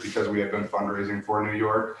year, because we had been fundraising for New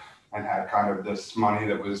York and had kind of this money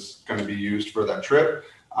that was going to be used for that trip.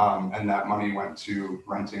 And that money went to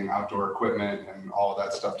renting outdoor equipment and all of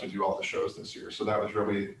that stuff to do all the shows this year. So that was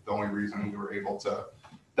really the only reason we were able to,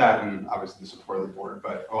 that and obviously the support of the board,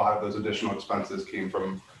 but a lot of those additional expenses came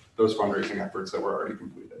from those fundraising efforts that were already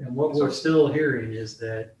completed. And what we're still hearing is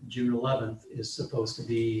that June 11th is supposed to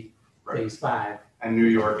be phase 5. And New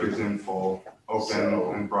York is in full open,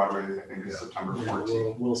 So- and Broadway, I think, is September You know,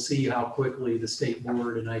 14th. we'll see how quickly the state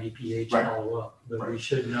board and IDPH Right. follow up, but we Right.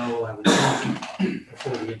 should know, I would think,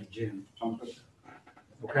 before the end of June. Sounds good.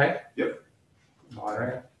 Okay? Yep. All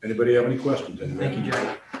right. Anybody have any questions? Thank you,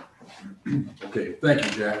 Jack. Okay, thank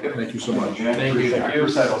you, Jack. Thank you so much. Thank you.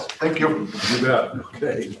 Thank you. You bet.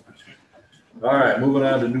 Okay. All right, moving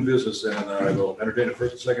on to new business, and I will entertain a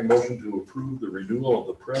first and second motion to approve the renewal of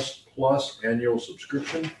the Press Plus annual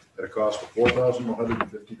subscription at a cost of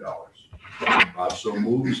 $4,150. Bob so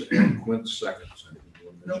moves and Quint seconds. Anything you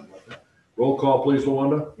want to mention about that? Roll call, please,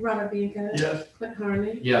 Luanda. Robert Bianca. Yes. Clint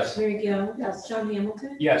Harmon. Yes. Mary Gill. Yes. Sean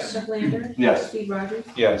Hamilton. Yes. Jeff Lander. Yes. Steve Rogers.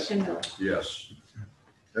 Yes. Ken Miller. Yes.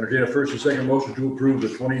 Entertain a first and second motion to approve the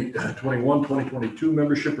 2021-2022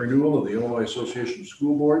 membership renewal of the Illinois Association of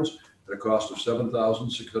School Boards at a cost of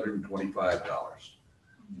 $7,625.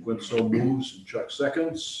 Quint so moves and Chuck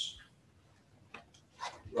seconds.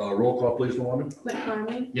 Roll call, please, Luanda. Clint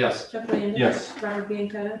Harmon. Yes. Jeff Lander. Yes. Robert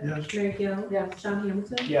Bianca. Yes. Mary Gill. Yes. Sean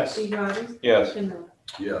Hamilton. Yes. Steve Rogers. Yes. Ken Miller.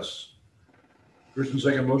 Yes. First and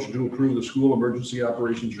second motion to approve the school emergency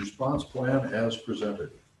operations response plan as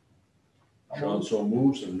presented. Sean so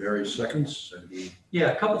moves and Mary seconds, and he,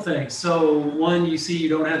 Yeah, a couple things. So one, you see you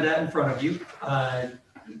don't have that in front of you.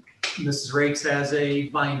 Mrs. Rakes has a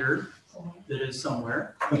binder that is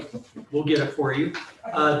somewhere. We'll get it for you.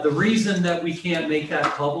 The reason that we can't make that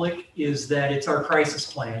public is that it's our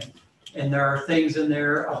crisis plan. And there are things in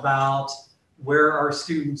there about where our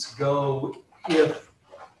students go if,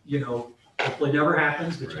 hopefully never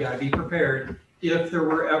happens, but you gotta be prepared, if there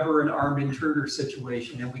were ever an armed intruder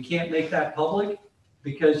situation. And we can't make that public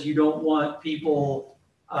because you don't want people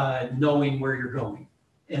knowing where you're going.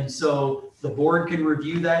 And so the board can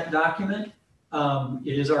review that document.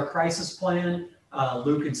 It is our crisis plan.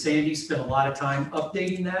 Luke and Sandy spent a lot of time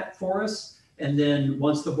updating that for us. And then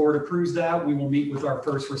once the board approves that, we will meet with our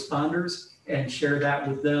first responders and share that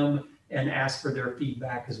with them and ask for their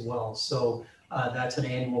feedback as well. So that's an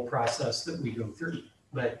annual process that we go through.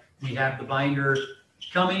 But we have the binder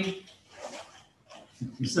coming.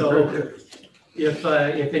 So if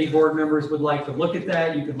any board members would like to look at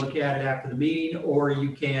that, you can look at it after the meeting, or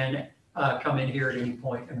you can come in here at any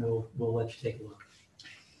point and we'll let you take a look.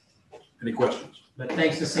 any questions? But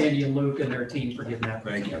thanks to Sandy and Luke and their team for getting that.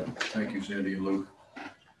 Thank you. Thank you, Sandy and Luke.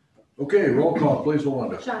 Okay, roll call, please,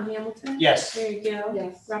 Luanda. Sean Hamilton. Yes. Mary Gill.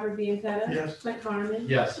 Yes. Robert Bianca. Yes. Clint Harmon.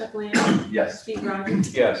 Yes. Jeff Lander. Yes. Steve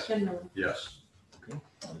Rogers. Yes. Ken Miller. Yes.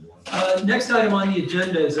 Next item on the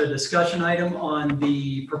agenda is a discussion item on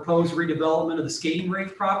the proposed redevelopment of the skating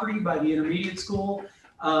rink property by the intermediate school.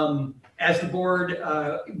 As the board,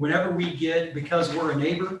 whenever we get, because we're a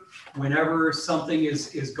neighbor, whenever something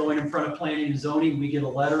is going in front of planning and zoning, we get a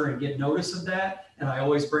letter and get notice of that. and I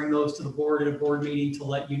always bring those to the board at a board meeting to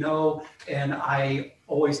let you know, and I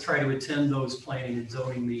always try to attend those planning and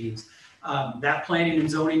zoning meetings. That planning and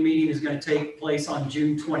zoning meeting is going to take place on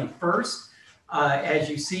June 21st. As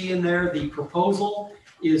you see in there, the proposal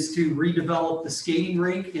is to redevelop the skating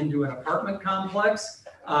rink into an apartment complex.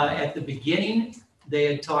 At the beginning, they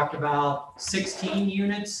had talked about 16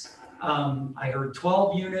 units. I heard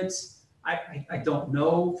 12 units. I don't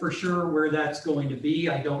know for sure where that's going to be.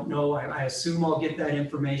 I don't know. I assume I'll get that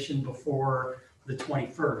information before the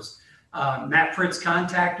 21st. Matt Fritz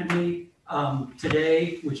contacted me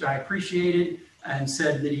today, which I appreciated, and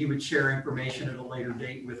said that he would share information at a later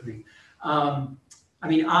date with me. I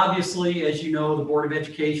mean, obviously, as you know, the Board of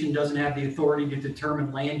Education doesn't have the authority to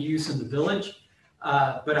determine land use in the village,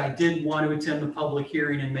 but I did want to attend the public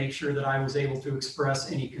hearing and make sure that I was able to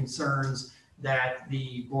express any concerns that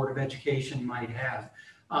the Board of Education might have.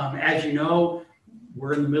 As you know,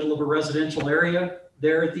 we're in the middle of a residential area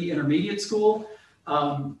there at the intermediate school.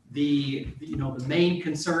 The main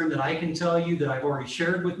concern that I can tell you that I've already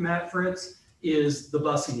shared with Matt Fritz is the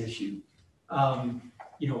busing issue.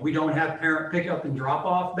 We don't have parent pickup and drop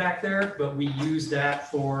off back there, but we use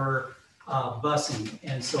that for busing.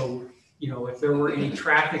 And so, if there were any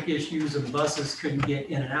traffic issues and buses couldn't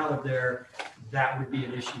get in and out of there, that would be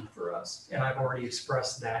an issue for us. And I've already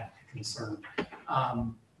expressed that concern.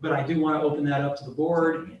 But I do want to open that up to the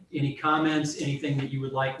board. Any comments, anything that you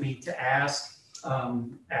would like me to ask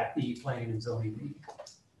at the planning and zoning meeting?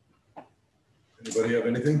 Anybody have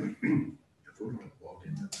anything? If we're going to log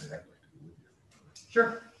in, I'd like to go with you.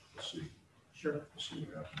 Sure. Let's see. Sure. Let's see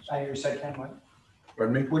what happens. I hear you said, Ken, what?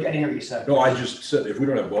 Pardon me? I didn't hear what you said. No, I just said, if we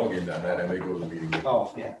don't have ballgame down that, I may go to the meeting.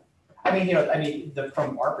 Oh, yeah.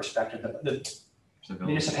 From our perspective, the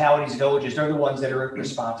municipalities, villages, they're the ones that are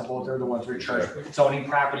responsible. They're the ones that are charged with zoning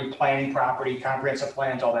property, planning property, comprehensive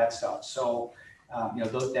plans, all that stuff. So,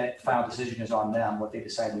 that final decision is on them, what they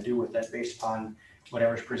decide to do with that based upon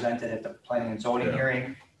whatever's presented at the planning and zoning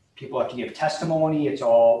hearing. People have to give testimony. It's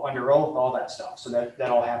all under oath, all that stuff. So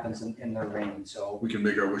that all happens in their reign. So We can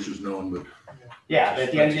make our wishes known, but. yeah, but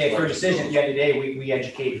at the end of the day, for a decision, at the end of the day, we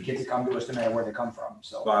educate the kids that come to us no matter where they come from.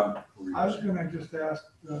 So Bob? I was gonna just ask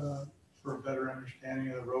for a better understanding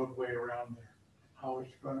of the roadway around there. How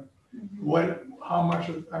it's gonna, how much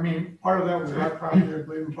of, part of that was our property, I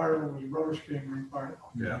believe, and part of it was roller skating rink part.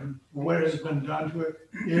 Yeah. What has been done to it?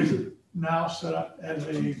 Is it now set up as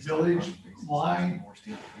a village line?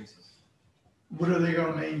 What are they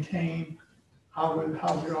gonna maintain? How's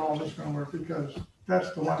all this gonna work? Because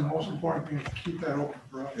that's the one most important thing, is to keep that open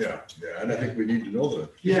for us. Yeah, and I think we need to know that.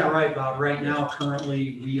 Yeah, right, Bob. Right now,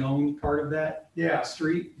 currently, we own part of that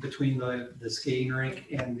street between the skating rink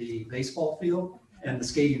and the baseball field, and the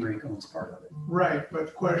skating rink owns part of it. Right, but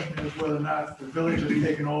the question is whether or not the village has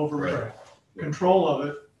taken over control of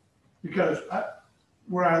it, because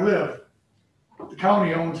where I live, the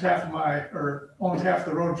county owns half the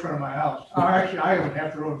road in front of my house. Actually, I own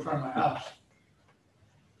half the road in front of my house.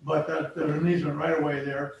 But there's an easement right away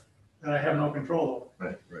there that I have no control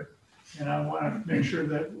over. Right. And I want to make sure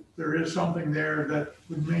that there is something there that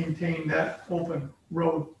would maintain that open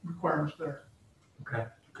road requirements there. Okay.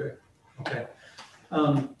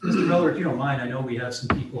 Mr. Miller, if you don't mind, I know we have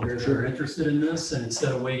some people here that are interested in this, and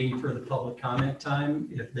instead of waiting for the public comment time,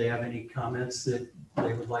 if they have any comments that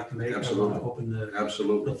they would like to make, I want to open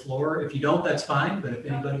the floor. If you don't, that's fine, but if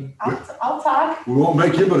anybody. I'll talk. We won't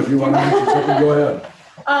make you, but if you want to mention something, go ahead.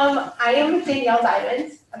 I am Danielle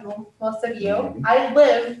Diamond, most of you. I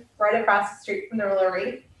live right across the street from the roller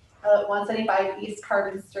rink, 175 East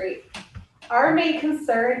Carbon Street. Our main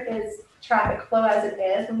concern is traffic flow as it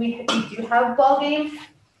is. When we do have ball games,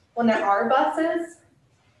 when there are buses,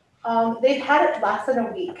 they've had it less than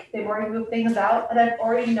a week. They've already moved things out, and I've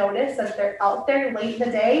already noticed that they're out there late in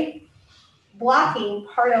the day, blocking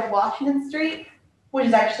part of Washington Street, which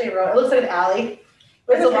is actually a road. It looks like an alley.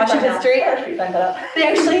 It's a Washington Street. They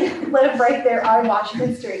actually live right there on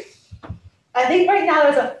Washington Street. I think right now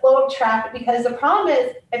there's a flow of traffic because the problem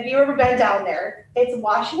is, if you've ever been down there, it's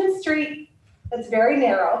Washington Street. It's very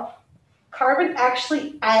narrow. Carbon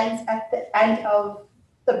actually ends at the end of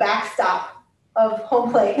the backstop of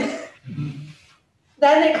home plate.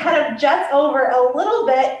 Then it kind of jets over a little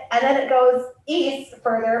bit, and then it goes east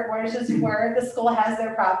further, which is where the school has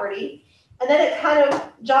their property. And then it kind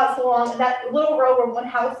of jots along, and that little road where one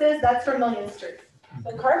house is, that's Vermillion Street.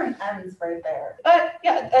 The Carbon ends right there.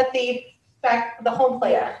 Yeah, at the back, the home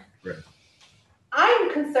plate. Yeah. Right.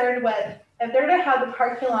 I'm concerned with, if they're gonna have the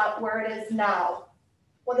parking lot where it is now,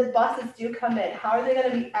 when the buses do come in, how are they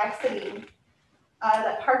gonna be exiting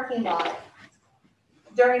that parking lot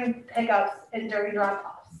during pickups and during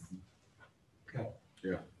drop-offs? Okay.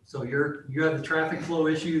 Yeah. So you have the traffic flow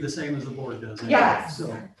issue the same as the board does. Yes.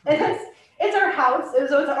 So, It's our house,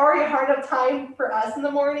 so it's already a hard enough time for us in the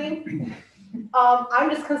morning. I'm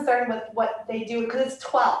just concerned with what they do, because it's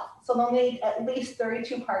 12, so they'll need at least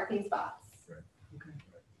 32 parking spots. Right. Okay.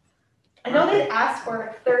 I know they asked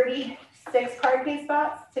for 36 parking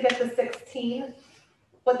spots to get to 16,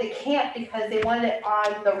 but they can't because they wanted it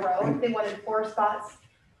on the road, they wanted 4 spots.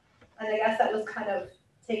 And I guess that was kind of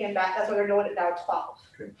taken back, that's why they're doing it now 12.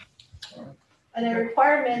 Okay. All right. And the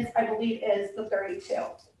requirements, I believe, is the 32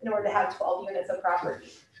 in order to have 12 units of property.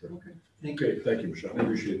 Okay, thank you, Michelle. I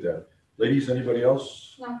appreciate that. Ladies, anybody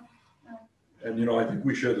else? No. And, I think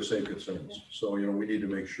we share the same concerns. So, we need to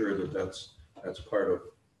make sure that that's part of,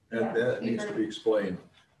 and that needs to be explained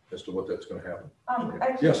as to what that's going to happen.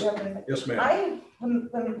 Actually, Yes. yeah, Yes, ma'am.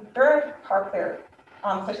 when they're parked there,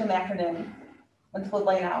 especially in the afternoon, when school's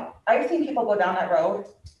laying out, I've seen people go down that road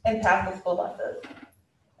and pass the school buses.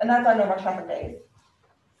 And that's on normal traffic days.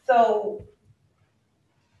 So,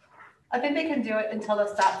 I think they can do it until the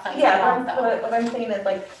stop sign. yeah, what I'm saying is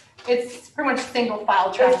like, It's pretty much single file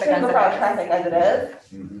it's traffic. single file traffic as it is.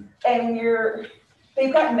 Mhm. And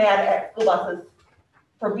they've gotten mad at school buses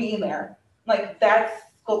for being there. Like, that's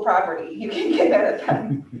school property. You can get mad at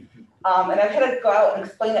them. And I've had to go out and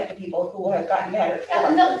explain that to people who have gotten mad at school Yeah,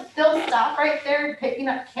 and buses. they'll stop right there picking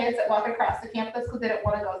up kids that walk across the campus because they don't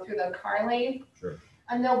want to go through the car lane. Sure.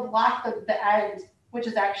 And they'll block the end, which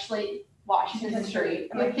is actually Washington Street.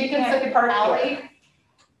 I'm like, Like, you you can can't sit park alley,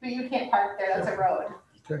 but you can't park there, that's a road.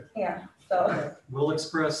 Yeah, so. we'll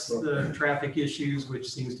express the traffic issues, which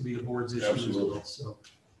seems to be the board's issue as Absolutely. well. So,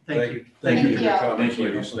 thank you. Thank you Thank for your you. comments, Thank you.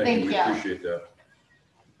 ladies. Thank Thank you. We you. appreciate that.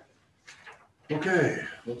 Okay,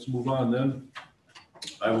 let's move on then.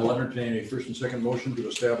 I will entertain a first and second motion to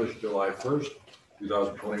establish July 1st,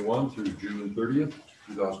 2021 through June 30th,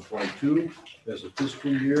 2022 as a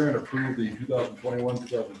fiscal year and approve the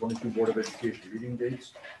 2021-2022 Board of Education meeting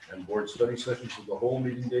dates and board study sessions of the whole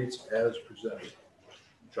meeting dates as presented.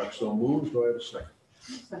 Chuck so moves. Do I have a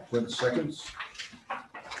second? Quint seconds.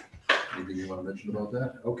 Anything you want to mention about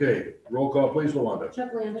that? Okay, roll call please, Luanda. Chuck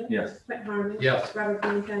Lander. Yes. Brett Harmon. Yes. Robert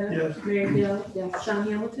Bianca. Yes. Mary Gill. Yes. Sean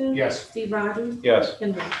Hamilton. Yes. Steve Rogers. Yes.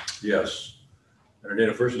 Ken Miller. Yes. Entertain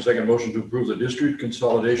a first and second motion to approve the district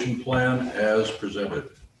consolidation plan as presented.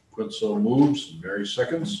 Quint so moves, Mary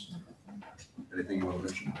seconds. Anything you want to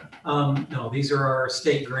mention? No, these are our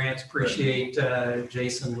state grants. Appreciate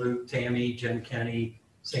Jason, Luke, Tammy, Jen Kenny,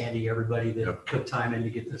 Sandy, everybody that Yep. put time in to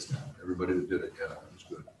get this done. Everybody that did it, yeah, that's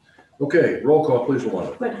good. Okay, roll call please,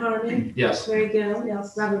 Luana. Brett Harmon. Yes. Mary Gill.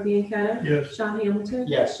 Yes. Robert Bianca. Yes. Sean Hamilton.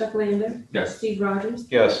 Yes. Chuck Lander. Yes. Steve Rogers.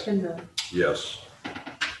 Yes. Ken Miller. Yes.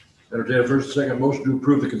 Entertain a first and second motion to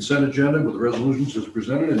approve the consent agenda with the resolutions as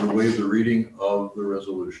presented and to waive the reading of the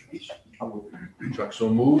resolutions. Chuck so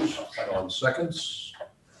moves, Sean seconds.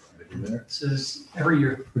 Anything there? This is every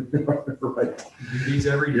year. Right. We do these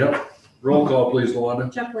every year. Yep. Roll call please,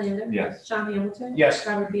 Luana. Chuck Lander. Yes. Sean Hamilton. Yes.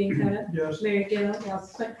 Robert Bianca. Yes. Mary Gill.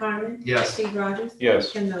 Yes. Brett Harmon. Yes. Steve Rogers.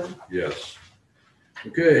 Yes. Ken Miller. Yes.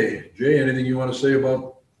 Okay, Jay, anything you want to say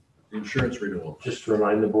about the insurance renewal? Just to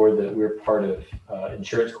remind the board that we're part of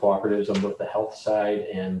insurance cooperatives on both the health side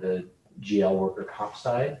and the GL worker comp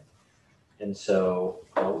side. And so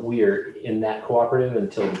we are in that cooperative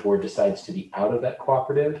until the board decides to be out of that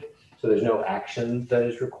cooperative. So there's no action that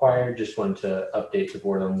is required. Just wanted to update the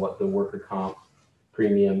board on what the worker comp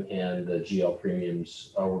premium and the GL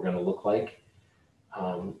premiums were going to look like.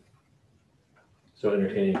 So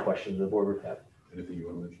entertaining questions the board would have. Anything you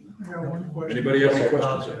want to mention? I got one question. Anybody have any Yes, sir.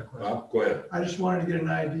 questions? Bob, go ahead. I just wanted to get an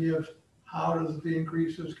idea of how does the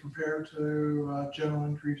increases compare to general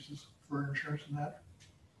increases for insurance and that?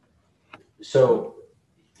 So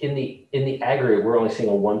in the aggregate, we're only seeing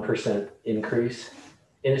a 1% increase.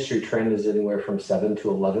 Industry trend is anywhere from 7 to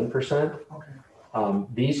 11%. Okay.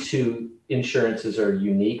 These two insurances are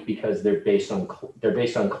unique because they're based on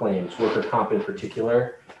claims, worker comp in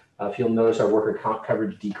particular. If you'll notice, our worker comp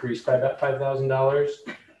coverage decreased by about $5,000.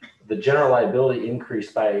 The general liability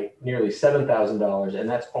increased by nearly $7,000, and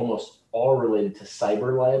that's almost all related to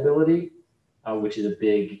cyber liability, which is a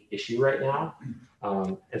big issue right now.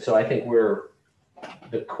 And so I think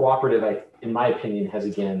the cooperative, in my opinion, has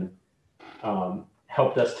again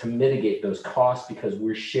helped us to mitigate those costs because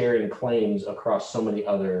we're sharing claims across so many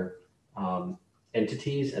other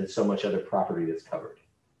entities and so much other property that's covered.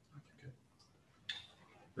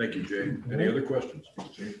 Thank you, Jay. Any other questions?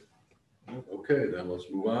 Okay, then let's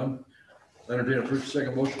move on. Entertain a first and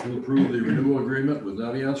second motion to approve the renewal agreement with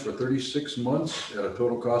Naviance for 36 months at a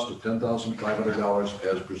total cost of $10,500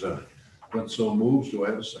 as presented. Quint so moves. Do I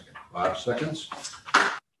have a second? 5 seconds.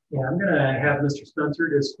 Yeah, I'm gonna have Mr. Spencer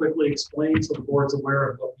just quickly explain so the board's aware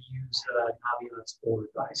of what we use Naviance for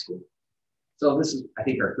the high school. So this is, I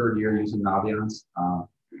think, our third year using Naviance.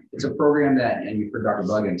 It's a program that, and you've heard Dr.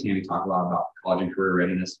 Bug and Tammy talk a lot about college and career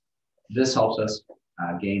readiness. This helps us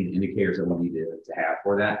gain the indicators that we need to have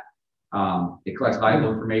for that. It collects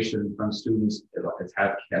valuable information from students. It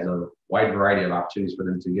has a wide variety of opportunities for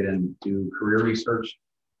them to get into career research.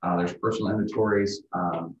 There's personal inventories,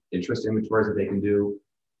 interest inventories that they can do.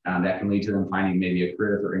 That can lead to them finding maybe a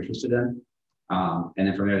career that they're interested in. And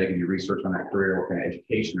then from there, they can do research on that career, what kind of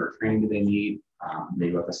education or training do they need,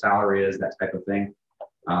 maybe what the salary is, that type of thing.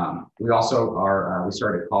 We also we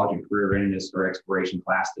started a college and career readiness or exploration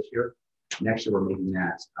class this year. Next year, we're making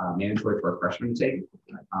that mandatory for our freshmen to take.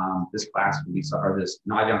 This class will be, or this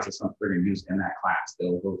Naviance is something they're going to use in that class.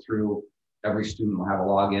 They'll go through, every student will have a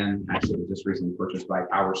login. Actually, it was just recently purchased by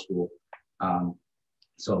Power School.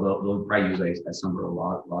 So they'll probably use a similar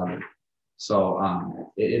login. So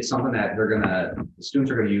it's something that the students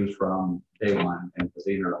are going to use from day one, and because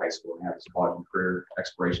they enter high school and have this college and career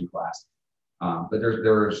exploration class. But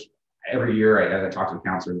there's every year, as I talk to the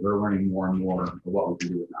counselors, they're learning more and more of what we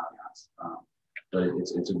can do with Naviance. But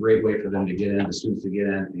it's a great way for them to get in, the students to get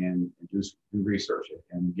in and do research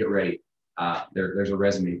and get ready. There's a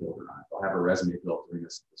resume builder on it. They'll have a resume built during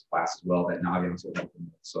this class as well that Naviance will help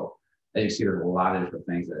them with. So as you see, there's a lot of different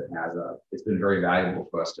things that it has. It's been very valuable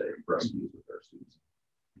for us to use with our students.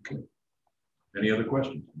 Okay. Any other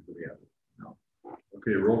questions? No.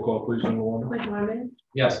 Okay, roll call, please, on the one. Mike Norman.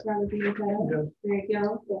 Yes. Robert Bianco. Yes. Mary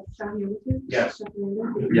Gill. Yes. Sean Hamilton. Yes. Chuck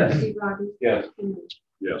Linder. Yes. Steve Rogers. Yes. And me.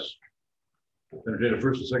 Yes. Entertain a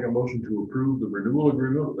first and second motion to approve the renewal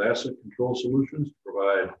agreement with Asset Control Solutions to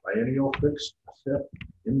provide biennial fixed asset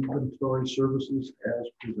inventory services as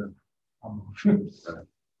presented.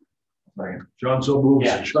 John so moves.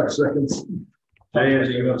 Yeah. Chuck seconds. Jay,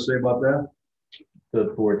 anything you want to say about that? The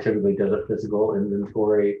board typically does a physical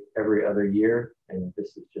inventory every other year, and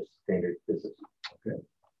this is just standard business. Okay.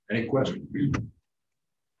 Any questions?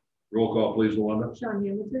 Roll call, please, Luana. Sean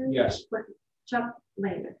Hamilton. Yes. Chuck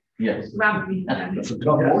Linder. Yes. Robert Bianco. That's a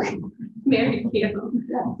tough motion. Mary Gill.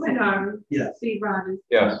 Mike Norman. Yes. Steve Rogers.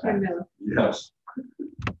 Yes. Ken Miller. Yes.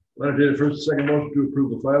 Entertain a first and second motion to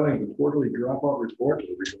approve the filing of the quarterly dropout report to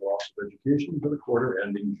the Regional Office of Education for the quarter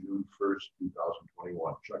ending June 1st,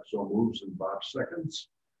 2021. Chuck so moves and Bob seconds.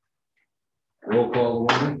 Roll call,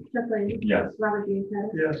 Luana. Chuck Linder. Yes. Robert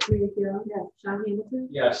Bianco. Yes. Mary Gill. Yes. Sean Hamilton.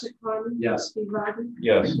 Yes. Mike Norman. Yes. Steve Rogers.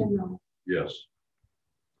 Yes. Ken Miller. Yes.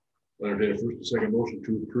 Entertain a first and second motion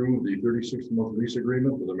to approve the 36-month lease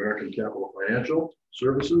agreement with American Capital Financial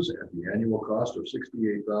Services at the annual cost of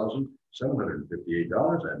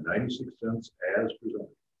 $68,758.96 as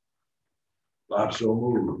presented. Bob so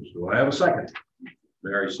moves. Do I have a second?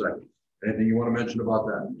 Mary second. Anything you want to mention about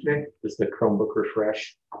that? Okay. Just the Chromebook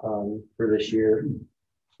refresh for this year.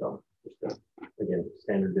 So just again,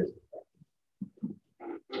 standard business.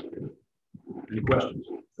 Any questions?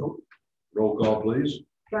 Nope. Roll call, please.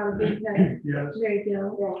 Robert Bianco. Yes. Mary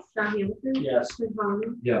Gill. Yes. Sean Hamilton. Yes. Mike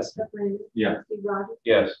Norman. Yes. Chuck Linder. Yes. Steve Rogers.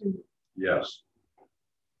 Yes. Ken Miller. Yes.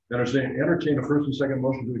 Entertain a first and second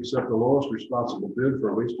motion to accept the lowest responsible bid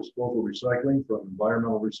for waste disposal recycling from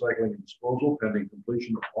Environmental Recycling and Disposal pending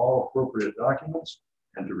completion of all appropriate documents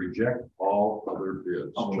and to reject all other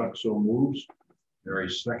bids. Chuck so moves. Mary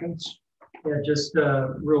seconds. Yeah, just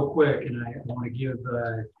real quick, and I want to give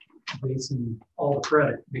Jason all the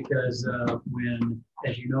credit because when,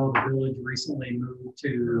 as you know, the village recently moved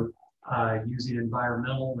to using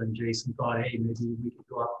environmental, and Jason thought, hey, maybe we could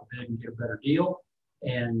go out for bid and get a better deal,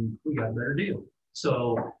 and we got a better deal.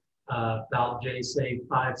 So about Jay saved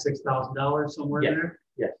 $5,000-6,000 somewhere in there.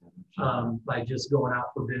 Yes. By just going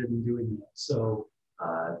out for bid and doing that. So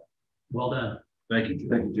well done. Thank you.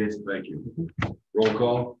 Thank you, Jason. Thank you. Roll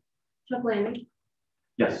call. Chuck Linder.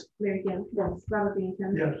 Yes. Mary Gill. Yes. Robert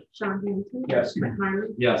Bianco. Yes. Sean Hamilton. Yes. Mike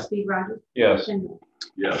Norman. Yes. Steve Rogers. Yes. Ken Miller.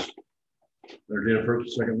 Yes. Entertain a first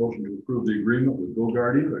and second motion to approve the agreement with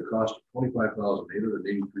GoGuardian at a cost of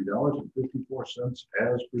 $25,883.54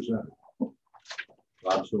 as presented.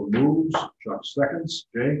 Bob so moves. Chuck seconds.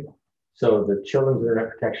 Jay? So the Children's Internet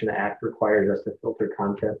Protection Act requires us to filter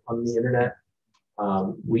content on the internet.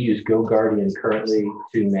 We use GoGuardian currently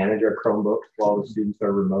to manage our Chromebooks while the students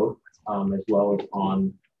are remote, as well as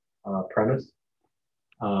on premise.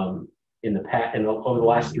 Over the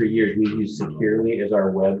last 3 years, we've used Securely as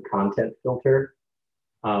our web content filter.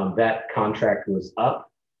 That contract was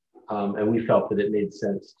up, and we felt that it made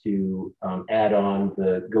sense to add on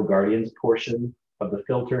the GoGuardian's portion of the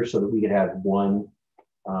filter so that we could have one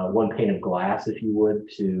pane of glass, if you would,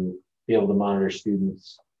 to be able to monitor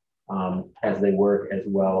students as they work, as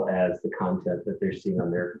well as the content that they're seeing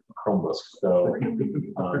on their Chromebooks. So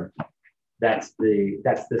that's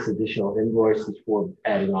this additional invoice is for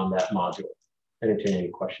adding on that module. Entertain any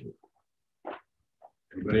questions.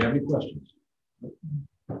 Anybody have any questions?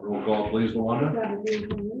 Roll call, please, Luana. Robert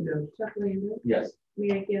Biancampbell. Yes. Chuck Leander. Yes.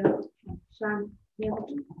 Mary Gill. Sean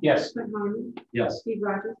Hamilton. Yes. Clint Harmon. Yes. Steve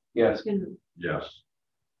Rogers. Yes. Ken Miller. Yes.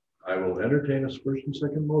 I will entertain a first and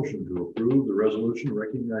second motion to approve the resolution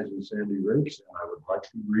recognizing Sandy Rakes, and I would like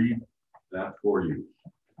to read that for you.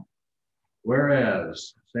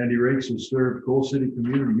 Whereas Sandy Rakes has served Coal City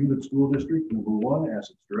Community Unit School District #1 as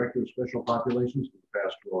its Director of Special Populations for the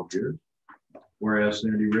past 12 years. Whereas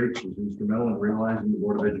Sandy Rakes was instrumental in realizing the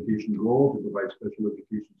Board of Education's goal to provide special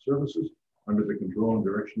education services under the control and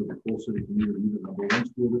direction of the Coal City Community Unit #1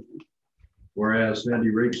 School District. Whereas Sandy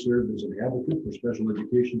Rakes served as an advocate for special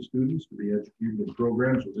education students to be educated in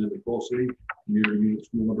programs within the Coal City Community Unit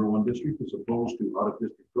School #1 District as opposed to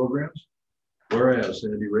out-of-district programs. Whereas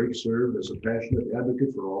Sandy Rakes served as a passionate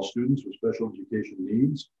advocate for all students with special education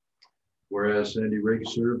needs. Whereas Sandy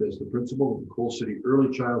Rakes served as the principal of the Coal City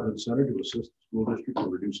Early Childhood Center to assist the school district in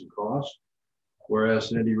reducing costs. Whereas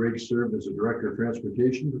Sandy Rakes served as a Director of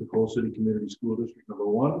Transportation for the Coal City Community School District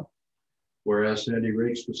 #1. Whereas Sandy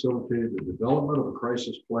Rakes facilitated the development of a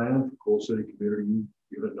crisis plan for Coal City Community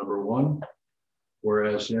Unit #1.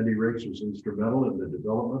 Whereas Sandy Rakes was instrumental in the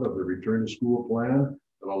development of the return to school plan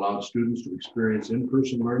that allowed students to experience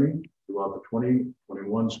in-person learning throughout the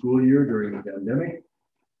 2021 school year during the pandemic.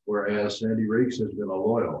 Whereas Sandy Rakes has been a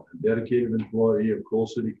loyal and dedicated employee of Coal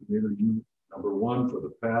City Community Unit #1 for the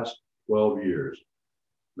past 12 years.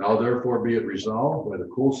 Now therefore be it resolved by the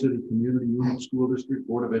Coal City Community Unit School District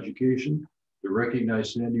Board of Education to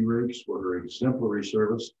recognize Sandy Rakes for her exemplary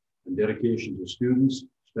service and dedication to students,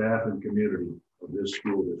 staff, and community of this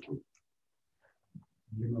school district.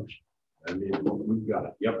 I mean, we've got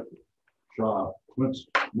it. Yep. Shaw Quince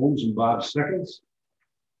moves and Bob seconds.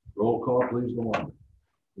 Roll call, please, Luana.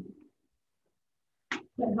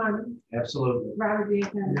 Clint Harmon. Absolutely. Robert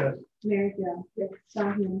Biancampbell. Yes. Mary Gill.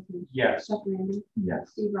 Sean Hamilton. Yes. Chuck Leander.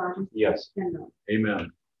 Yes. Steve Rogers. Yes. Ken Miller.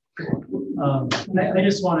 Amen. I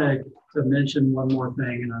just wanted to mention one more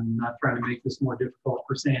thing, and I'm not trying to make this more difficult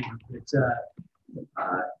for Sandy, but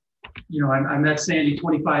I met Sandy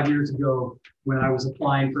 25 years ago when I was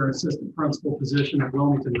applying for an assistant principal position at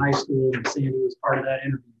Wilmington High School, and Sandy was part of that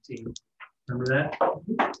interview team. Remember that?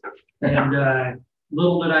 And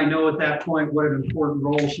little did I know at that point what an important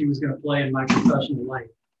role she was going to play in my professional life.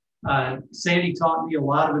 Sandy taught me a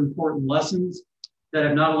lot of important lessons that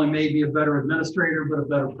have not only made me a better administrator, but a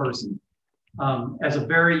better person. As a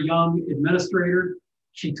very young administrator,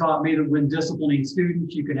 she taught me that when disciplining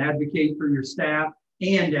students, you can advocate for your staff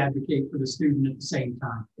and advocate for the student at the same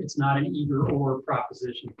time. It's not an either or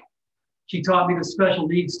proposition. She taught me that special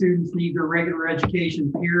needs students need their regular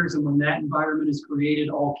education peers, and when that environment is created,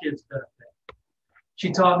 all kids benefit.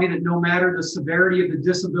 She taught me that no matter the severity of the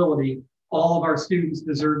disability, all of our students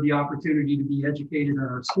deserve the opportunity to be educated in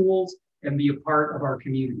our schools and be a part of our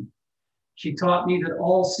community. She taught me that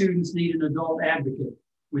all students need an adult advocate,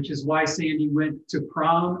 which is why Sandy went to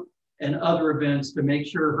prom and other events to make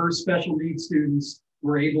sure her special needs students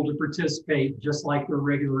were able to participate just like their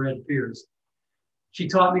regular ed peers. She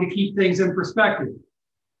taught me to keep things in perspective.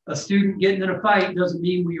 A student getting in a fight doesn't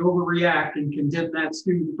mean we overreact and condemn that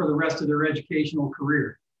student for the rest of their educational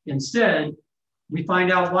career. Instead, we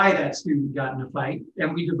find out why that student got in a fight,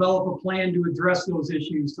 and we develop a plan to address those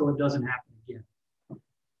issues so it doesn't happen again.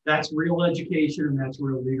 That's real education, and that's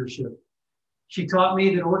real leadership. She taught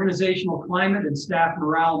me that organizational climate and staff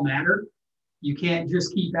morale matter. You can't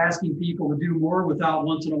just keep asking people to do more without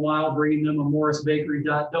once in a while bringing them a Morris Bakery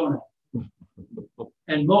donut.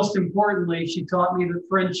 And most importantly, she taught me that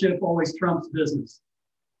friendship always trumps business.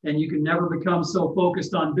 And you can never become so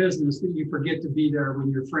focused on business that you forget to be there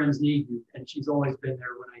when your friends need you. And she's always been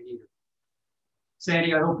there when I need her.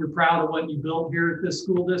 Sandy, I hope you're proud of what you built here at this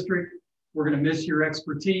school district. We're going to miss your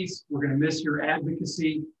expertise. We're going to miss your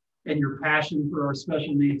advocacy and your passion for our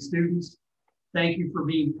special needs students. Thank you for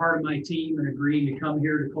being part of my team and agreeing to come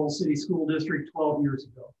here to Coal City School District 12 years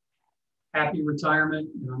ago. Happy retirement,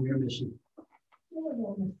 and I'm going to miss you.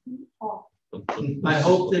 I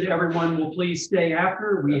hope that everyone will please stay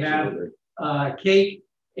after. We have cake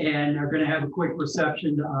and are going to have a quick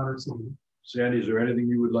reception to honor someone. Sandy, is there anything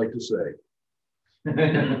you would like to say?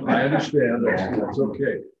 I understand. That's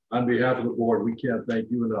okay. On behalf of the board, we can't thank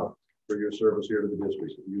you enough for your service here to the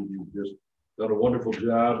district. You've just done a wonderful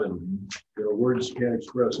job, and words can't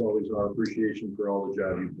express always our appreciation for all the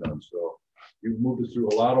job you've done. So you've moved us through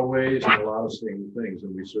a lot of ways and a lot of things,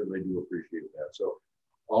 and we certainly do appreciate that. So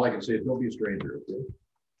all I can say is don't be a stranger, okay?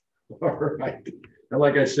 All right. And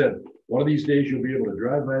like I said, one of these days you'll be able to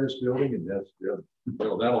drive by this building and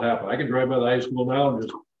well, that'll happen. I can drive by the high school now and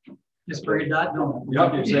Just bring that no.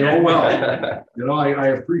 yep, say, oh, well. You know, I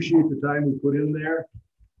appreciate the time we put in there,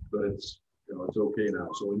 but it's, you know, it's okay now.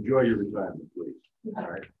 So enjoy your retirement, please. All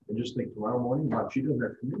right. And just think tomorrow morning, wow, she doesn't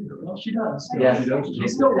have to come in here. Well, she does. Yeah. She does.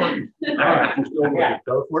 She's still working. All right, she's still working.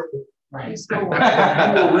 Go for it. Right. Still You working.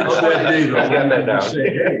 will reach that day though. Got that down. Say,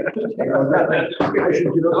 hey, I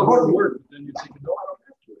should get up and go to work. But then you think, no, I don't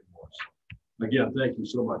have to anymore. So, again, thank you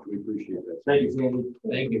so much. We appreciate that. Thank you, Sandy.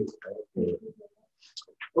 Thank you.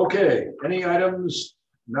 Okay, any items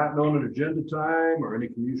not known at agenda time or any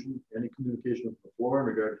communication from the floor in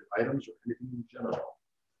regard to items or anything in general?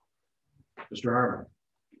 Mr. Harmon.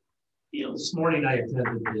 You know, this morning I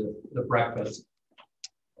attended the breakfast,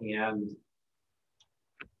 and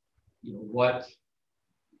you know what,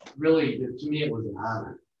 really, to me, it was an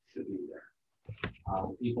honor to be there.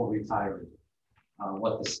 People retired,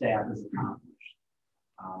 what the staff has accomplished.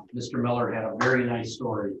 Mr. Miller had a very nice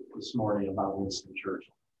story this morning about Winston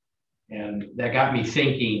Churchill, and that got me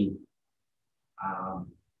thinking.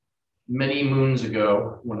 Many moons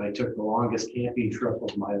ago, when I took the longest camping trip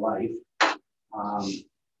of my life,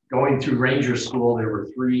 going through Ranger School, there were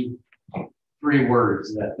three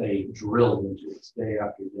words that they drilled into us day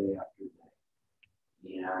after day after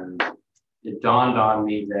day. And it dawned on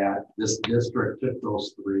me that this district took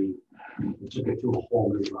those three and took it to a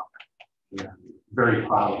whole new level. And I'm very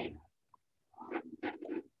proud of that.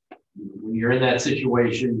 When you're in that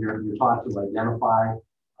situation, you're taught to identify,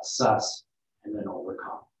 assess, and then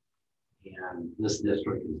overcome. And this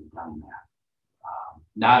district has done that.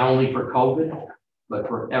 Not only for COVID, but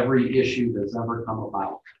for every issue that's ever come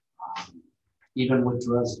about, even with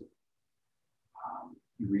Dresden.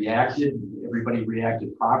 Everybody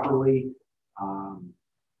reacted properly.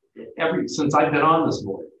 Since I've been on this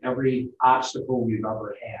board, every obstacle we've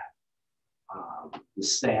ever had, the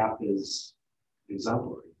staff is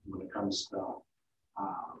exemplary when it comes to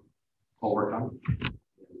overcoming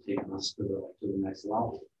and taking us to the next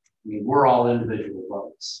level. I mean, we're all individual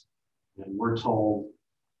votes, and we're told,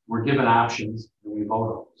 we're given options, and we vote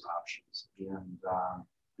on those options. And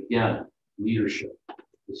again, leadership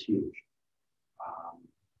is huge.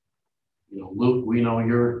 You know, Luke, we know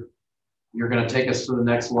you're going to take us to the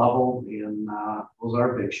next level, and those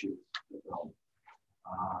are big shoes to fill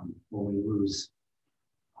when we lose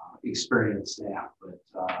experienced staff. But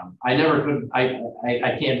I never could.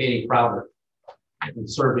 I can't be any prouder than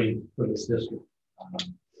serving for this district.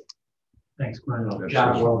 Thanks, Glenn.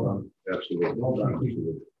 Job well done. Absolutely. Well done.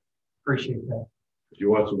 Absolutely. Appreciate that. If you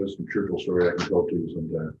want some Winston Churchill story, I can tell to you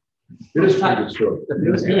sometime. It is a pretty good story.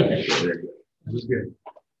 It was good. It was good.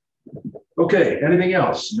 Okay, anything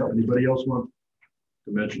else? No, anybody else want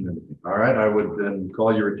to mention anything? All right, I would then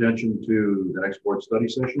call your attention to the next board study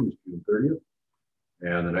session is June 30th.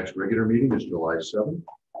 And the next regular meeting is July 7th.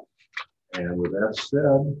 And with that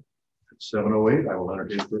said, at 7:08, I will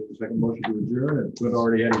entertain first and second motion to adjourn. And Clint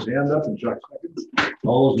already had his hand up and Chuck seconds.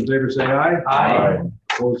 All those in favor say aye. Aye.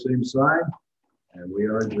 Opposed, same sign. And we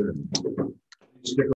are adjourned. Stick